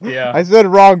 Yeah. I said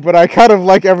wrong, but I kind of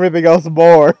like everything else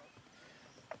more.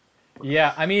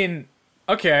 Yeah. I mean,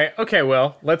 okay.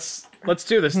 Will, let's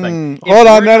do this thing. Hold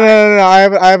on, no. I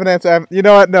have an answer. You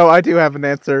know what? No, I do have an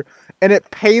answer, and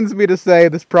it pains me to say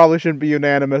this probably shouldn't be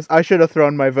unanimous. I should have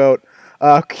thrown my vote.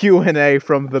 Q&A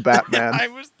from the Batman.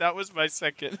 That was my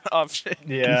second option.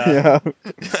 Yeah.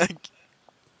 Yeah.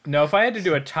 No, if I had to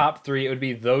do a top 3, it would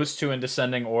be those two in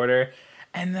descending order,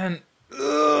 and then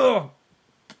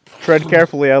Tread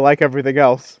carefully. I like everything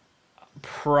else.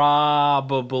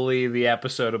 probably the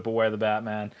episode of Beware the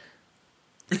Batman.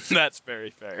 That's very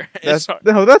fair. It's hard.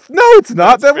 not.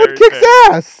 That one very kicks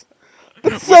fair. ass.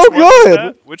 That's Which so one was good.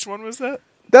 that? Which one was that?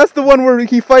 That's the one where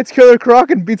he fights Killer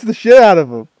Croc and beats the shit out of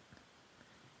him.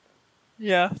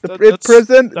 Yeah. In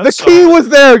prison. The that's key solid. was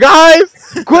there, guys.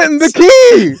 Quentin, the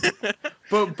key.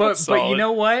 But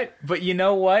you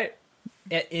know what?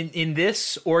 In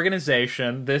this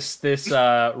organization, this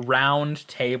round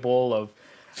table of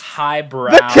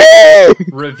highbrow The key.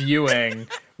 reviewing,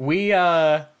 we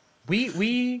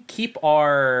keep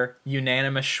our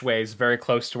unanimous shways very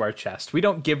close to our chest. We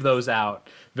don't give those out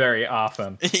very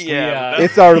often. Yeah.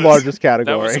 It's our largest That was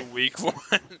category. a weak one.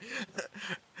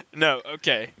 No,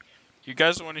 okay. You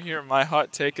guys want to hear my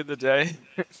hot take of the day?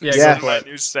 Yeah, Yeah. go for My it.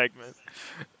 new segment.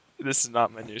 This is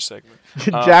not my new segment.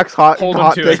 Jack's hot Hold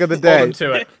him to take it. of the day. Hold him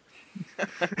to it.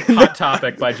 Hot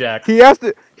topic by Jack. He has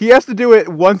to do it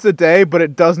once a day, but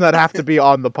it does not have to be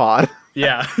on the pod.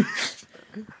 Yeah.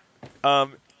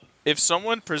 If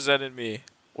someone presented me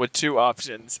with 2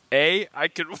 options, A, I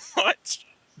could watch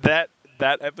that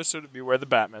episode of Beware the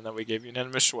Batman that we gave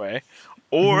unanimous shway,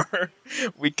 or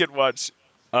we could watch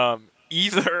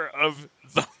either of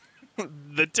the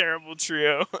the terrible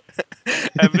trio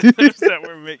evidence that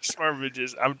we make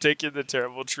Schwarbages, I'm taking the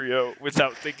terrible trio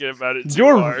without thinking about it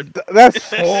too hard. That's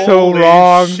so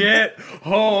wrong.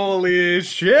 Holy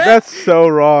shit! That's so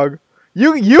wrong.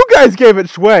 You guys gave it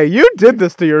sway. You did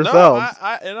this to yourselves.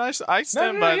 No, I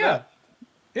stand by that.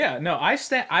 Yeah, no, I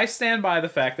stand by the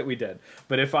fact that we did.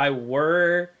 But if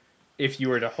you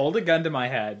were to hold a gun to my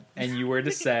head and you were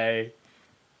to say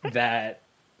that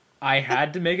I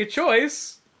had to make a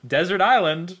choice, Desert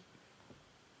Island,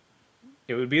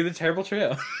 it would be the terrible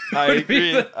trio. I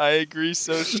agree. I agree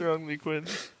so strongly,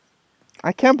 Quentin.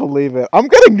 I can't believe it. I'm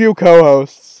getting new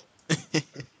co-hosts.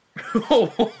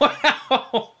 Oh,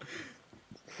 wow.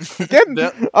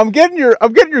 I'm getting your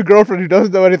girlfriend who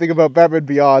doesn't know anything about Batman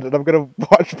Beyond, and I'm gonna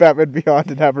watch Batman Beyond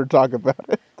and have her talk about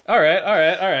it. All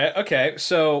right. Okay,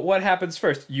 so what happens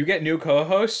first? You get new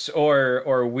co-hosts,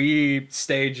 or we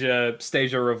stage a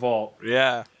revolt?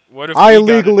 Yeah. What if I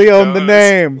legally own the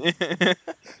name?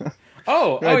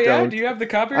 Oh yeah. Don't. Do you have the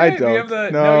copyright? I don't. Do you have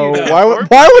the... No. you don't.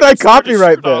 Why would I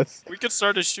copyright this? We could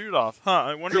start a shoot-off. Huh,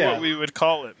 I wonder what we would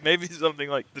call it. Maybe something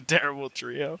like the Terrible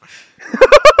Trio.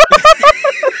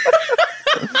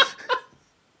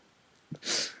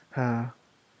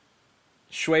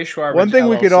 Schwarbage. One thing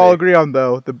we could LLC. all agree on,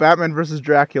 though, the Batman vs.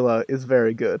 Dracula is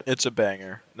very good. It's a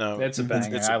banger. No, It's a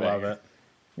banger. I love it.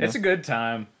 Yeah. It's a good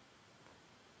time.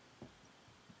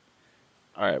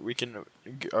 All right, we can.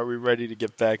 Are we ready to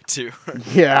get back to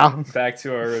Yeah. Back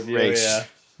to our review. Raish? Yeah.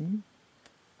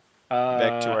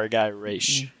 Back to our guy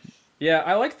Raish. Yeah,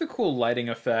 I like the cool lighting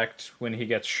effect when he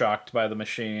gets shocked by the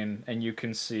machine, and you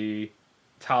can see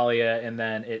Talia, and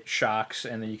then it shocks,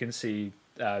 and then you can see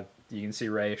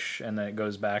Raish, and then it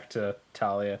goes back to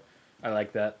Talia. I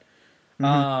like that.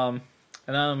 And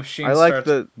then the machine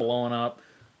starts blowing up.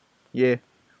 Yeah,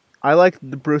 I like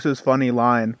Bruce's funny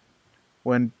line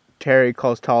when Terry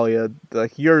calls Talia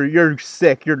like, "You're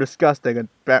sick, you're disgusting," and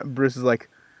Bruce is like,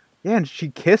 "Yeah, and she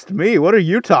kissed me. What are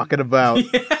you talking about?"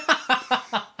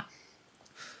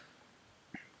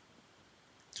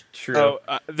 True.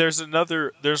 Oh, there's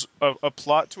a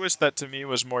plot twist that to me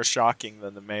was more shocking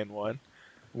than the main one.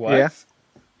 What? Yeah.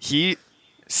 He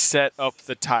set up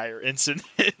the tire incident.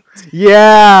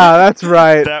 Yeah, that's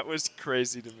right. That was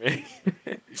crazy to me.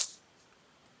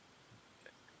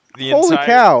 Holy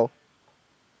cow!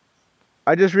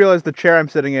 I just realized the chair I'm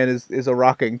sitting in is a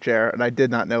rocking chair, and I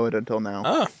did not know it until now.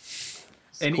 Oh.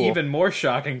 An even more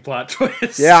shocking plot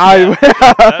twist. Yeah,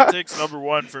 that takes number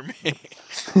one for me.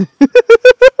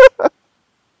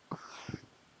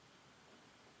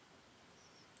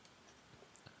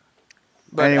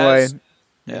 But anyway.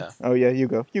 Yeah. Oh yeah, you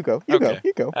go. You go.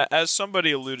 As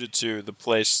somebody alluded to, the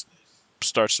place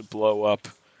starts to blow up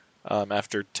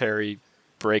after Terry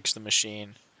breaks the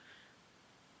machine,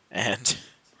 and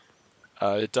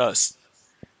it does.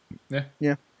 Yeah.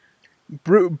 Yeah.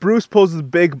 Bruce pulls his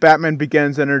big Batman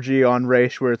Begins energy on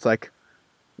Raish, where it's like,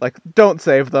 don't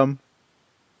save them.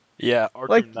 Yeah. Arkham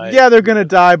like, Knight. yeah, they're gonna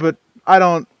die, but I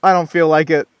don't feel like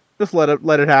it. Just let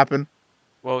it happen.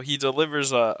 Well, he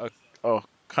delivers a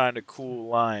kind of cool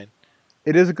line.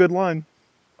 It is a good line.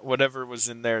 Whatever was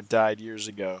in there died years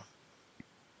ago.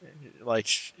 Like,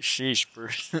 sheesh,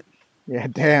 Bruce. Yeah,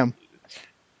 damn.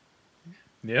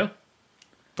 Yeah.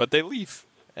 But they leave.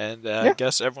 And I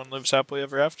guess everyone lives happily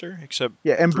ever after, except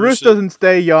and Bruce doesn't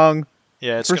stay young.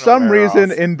 Yeah, it's for gonna some wear reason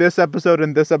off. in this episode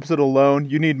and this episode alone,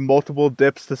 you need multiple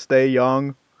dips to stay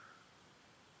young.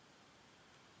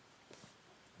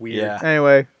 Weird. Yeah.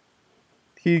 Anyway,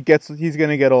 he's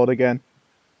gonna get old again.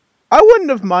 I wouldn't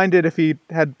have minded if he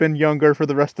had been younger for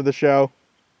the rest of the show.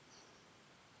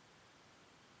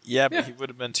 Yeah, but he would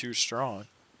have been too strong.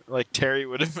 Like Terry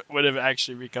would have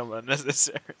actually become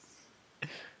unnecessary.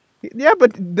 Yeah,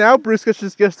 but now Bruce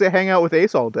just gets to hang out with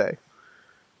Ace all day.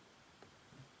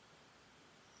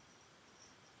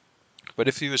 But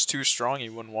if he was too strong, he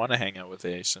wouldn't want to hang out with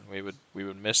Ace, and we would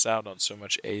miss out on so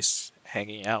much Ace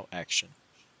hanging out action.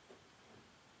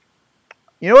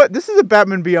 You know what? This is a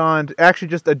Batman Beyond, actually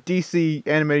just a DC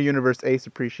Animated Universe Ace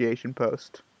appreciation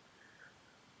post.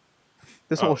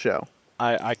 This whole show.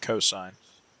 I co-sign.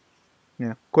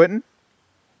 Yeah. Quentin?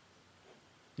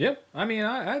 Yep. I mean,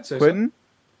 I'd say Quentin? so.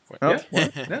 Yeah.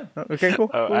 What? Yeah. Okay, cool.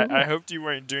 Oh, cool. I hoped you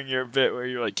weren't doing your bit where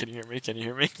you're like, "Can you hear me? Can you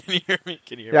hear me? Can you hear me?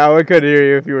 Can you hear me?" Yeah, we could hear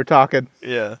you if you were talking.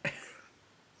 Yeah.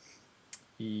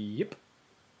 Yep.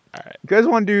 All right. You guys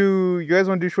want to do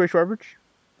Schwarbage?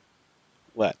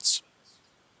 Let's.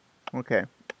 Okay.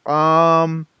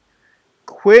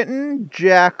 Quentin,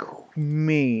 Jack,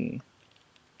 me.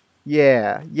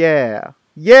 Yeah. Yeah.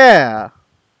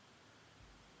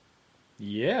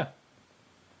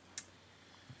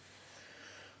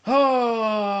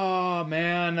 Oh,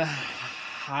 Man,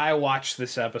 I watched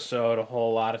this episode a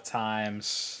whole lot of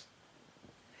times,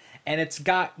 and it's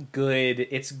got great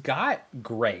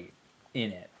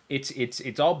in it.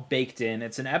 It's all baked in.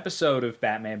 It's an episode of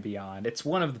Batman Beyond. It's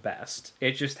one of the best.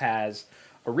 It just has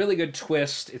a really good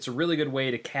twist. It's a really good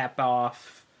way to cap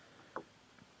off,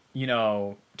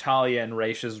 Talia and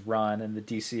Raish's run in the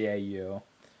DCAU.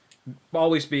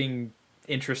 Always being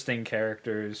interesting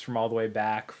characters from all the way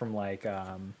back from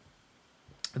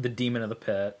the Demon of the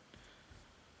Pit.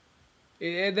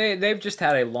 They've just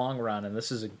had a long run, and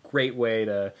this is a great way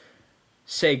to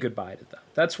say goodbye to them.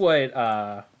 That's what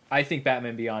I think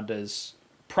Batman Beyond does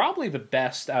probably the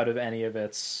best out of any of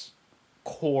its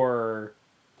core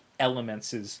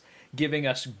elements, is giving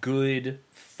us good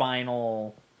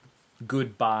final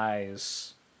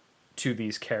goodbyes to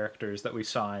these characters that we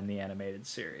saw in the animated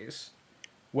series.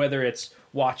 Whether it's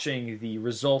watching the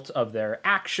result of their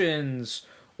actions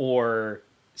or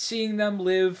seeing them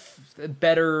live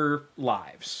better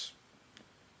lives.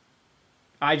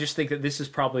 I just think that this is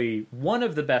probably one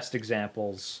of the best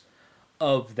examples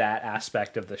of that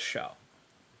aspect of the show.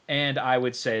 And I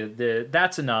would say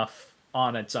that's enough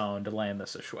on its own to land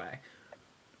this a Schway.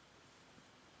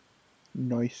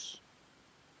 Nice.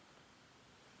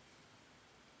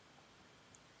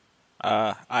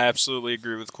 I absolutely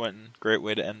agree with Quentin. Great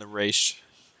way to end the race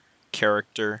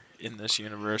character in this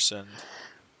universe, and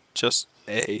just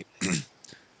a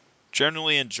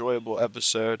generally enjoyable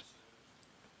episode.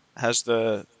 Has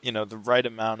the right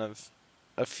amount of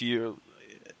a few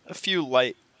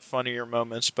light funnier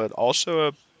moments, but also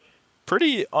a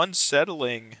pretty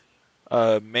unsettling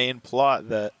main plot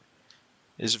that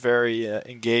is very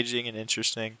engaging and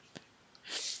interesting.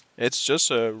 It's just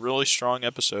a really strong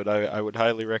episode. I would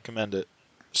highly recommend it.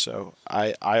 So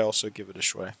I also give it a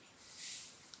Schway.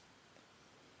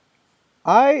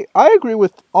 I agree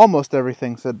with almost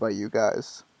everything said by you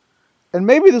guys. And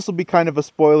maybe this will be kind of a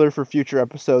spoiler for future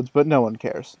episodes, but no one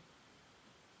cares.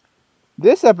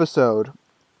 This episode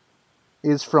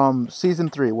is from Season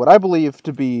 3, what I believe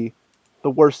to be the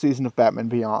worst season of Batman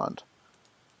Beyond.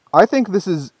 I think this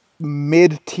is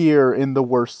mid-tier in the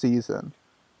worst season.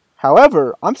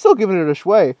 However, I'm still giving it a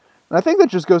Schway, and I think that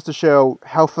just goes to show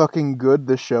how fucking good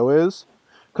this show is.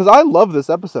 Because I love this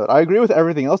episode. I agree with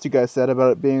everything else you guys said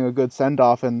about it being a good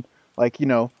send-off, and,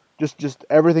 just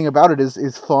everything about it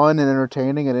is fun and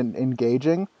entertaining and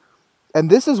engaging. And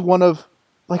this is one of,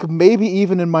 maybe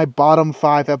even in my bottom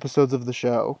 5 episodes of the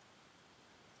show.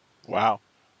 Wow.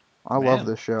 I love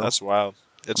this show. That's wild.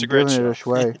 It's I'm a great giving show. it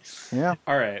a Schway. Yeah.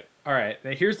 All right.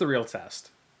 Now, here's the real test.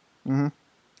 Mm-hmm.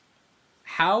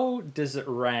 How does it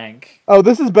rank? Oh,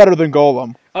 this is better than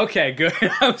Golem. Okay, good.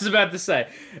 I was about to say.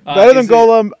 Better than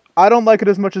Golem. I don't like it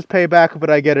as much as Payback, but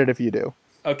I get it if you do.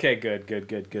 Okay,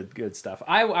 good stuff.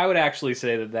 I would actually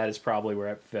say that is probably where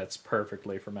it fits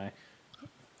perfectly for me.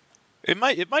 It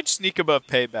might sneak above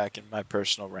Payback in my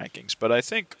personal rankings, but I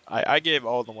think I gave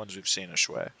all the ones we've seen a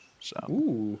Schway. So.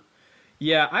 Ooh.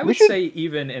 Yeah, I would say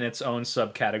even in its own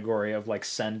subcategory of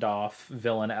send-off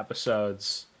villain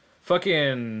episodes,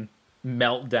 fucking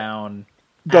Meltdown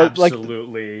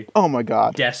absolutely oh my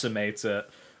god, decimates it.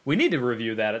 We need to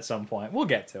review that at some point. We'll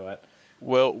get to it.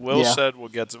 Will said we'll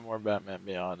get to more Batman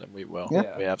Beyond, and we will.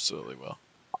 Yeah. We absolutely will.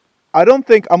 I don't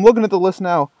think... I'm looking at the list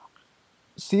now.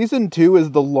 Season 2 is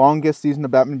the longest season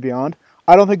of Batman Beyond.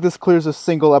 I don't think this clears a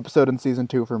single episode in Season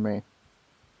 2 for me.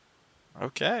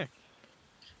 Okay.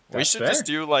 We That's should fair. just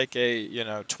do a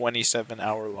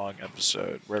 27-hour long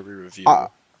episode where we review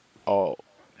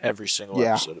every single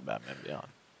episode of Batman Beyond.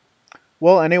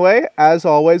 Well, anyway, as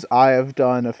always, I have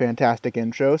done a fantastic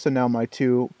intro, so now my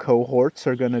 2 cohorts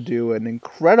are going to do an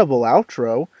incredible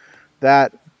outro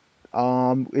that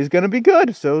is going to be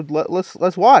good. So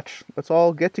let's watch. Let's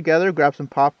all get together, grab some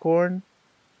popcorn,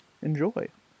 enjoy.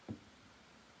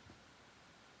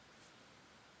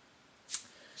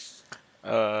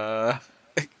 I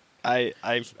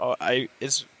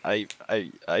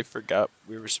forgot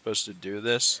we were supposed to do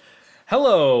this.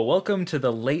 Hello, welcome to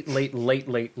the late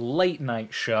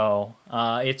night show.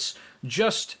 It's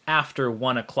just after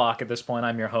 1 o'clock at this point.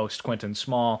 I'm your host, Quentin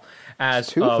Small. As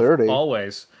of 2:30.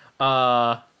 always,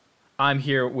 I'm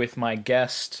here with my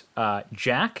guest,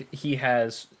 Jack. He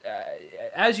has,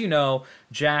 as you know,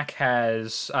 Jack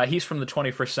has, he's from the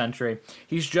 21st century.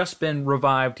 He's just been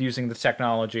revived using the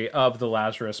technology of the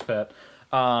Lazarus Pit.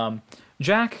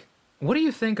 Jack, what do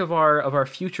you think of our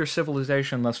future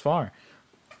civilization thus far?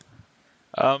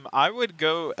 I would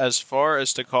go as far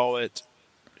as to call it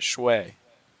Schway.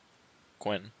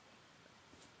 Quentin.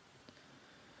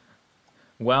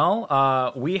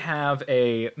 Well, we have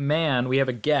a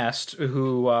guest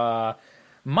who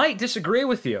might disagree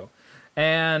with you.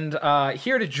 And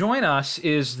here to join us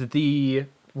is the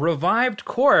revived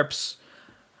corpse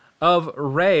of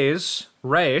Raz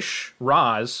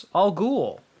Al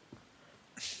Ghul.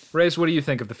 Raz, what do you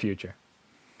think of the future?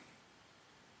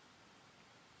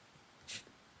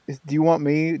 Do you want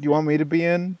me to be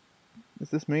in? Is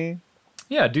this me?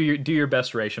 Yeah, do your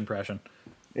best Raish impression.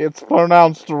 It's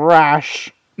pronounced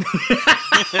rash.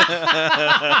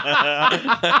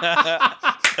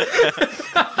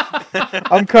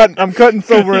 I'm cutting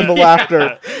Silver in the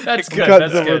laughter. That's good.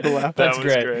 That's good. That's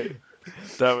great.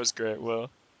 That was great. Well,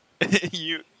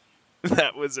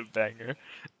 that was a banger.